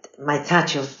my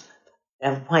thatch of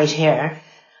white hair,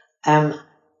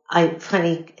 I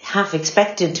finally half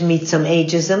expected to meet some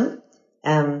ageism,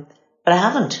 but I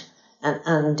haven't. I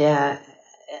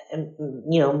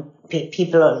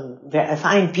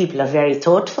find people are very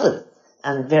thoughtful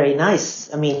and very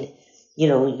nice. I mean,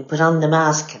 you put on the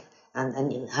mask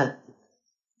and you have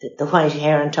the white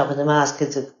hair on top of the mask.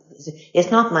 It's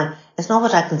not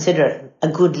what I consider a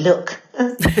good look,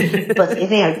 but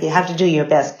you have to do your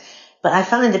best. But I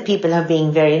find that people are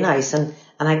being very nice, and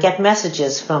I get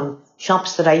messages from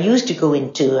shops that I used to go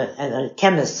into,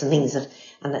 chemists and things, and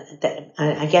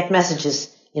I get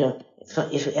messages,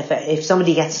 if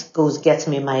somebody gets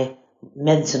me my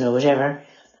medicine or whatever,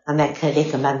 and they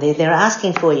come and they're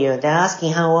asking for you, they're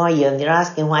asking how are you, and they're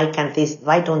asking why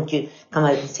don't you come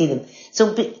out and see them.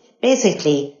 So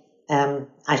basically,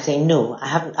 I say no,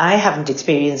 I haven't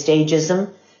experienced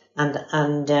ageism,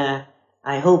 and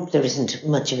I hope there isn't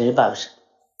much of it about.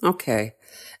 Okay.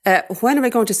 When are we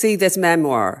going to see this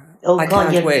memoir? Oh, I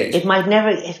can't wait. It might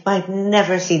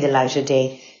never see the light of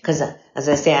day, because as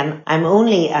I say, I'm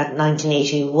only at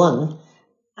 1981,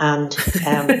 and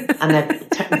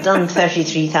I've done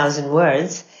 33,000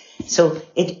 words. So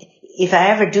if I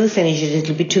ever do finish it,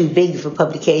 it'll be too big for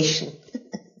publication.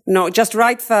 No, just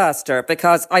write faster,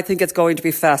 because I think it's going to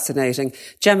be fascinating.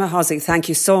 Gemma Hussey, thank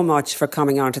you so much for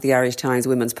coming on to the Irish Times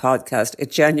Women's Podcast.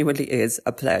 It genuinely is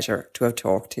a pleasure to have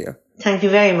talked to you. Thank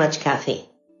you very much, Kathy.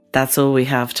 That's all we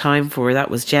have time for. That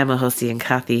was Gemma Hussey and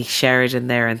Kathy Sheridan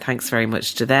there, and thanks very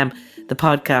much to them. The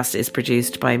podcast is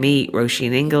produced by me,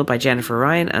 Roisin Ingle, by Jennifer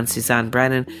Ryan and Suzanne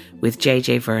Brennan, with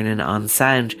JJ Vernon on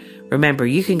sound. Remember,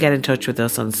 you can get in touch with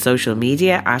us on social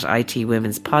media at IT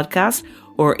Women's Podcast,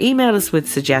 or email us with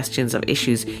suggestions of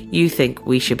issues you think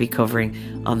we should be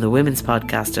covering on the Women's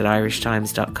Podcast at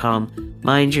irishtimes.com.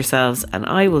 Mind yourselves, and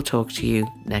I will talk to you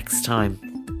next time.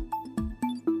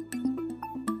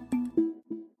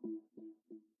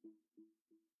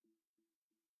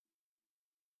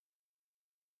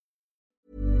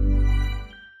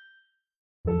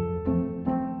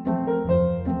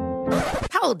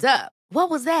 Hold up. What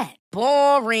was that?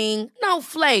 Boring. No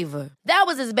flavor. That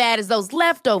was as bad as those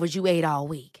leftovers you ate all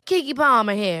week. Keke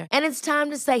Palmer here, and it's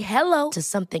time to say hello to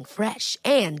something fresh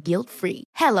and guilt-free.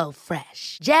 Hello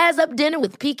Fresh. Jazz up dinner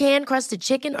with pecan-crusted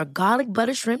chicken or garlic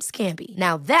butter shrimp scampi.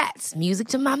 Now that's music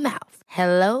to my mouth.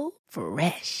 Hello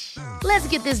Fresh. Let's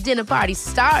get this dinner party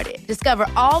started. Discover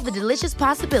all the delicious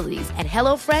possibilities at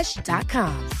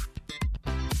HelloFresh.com.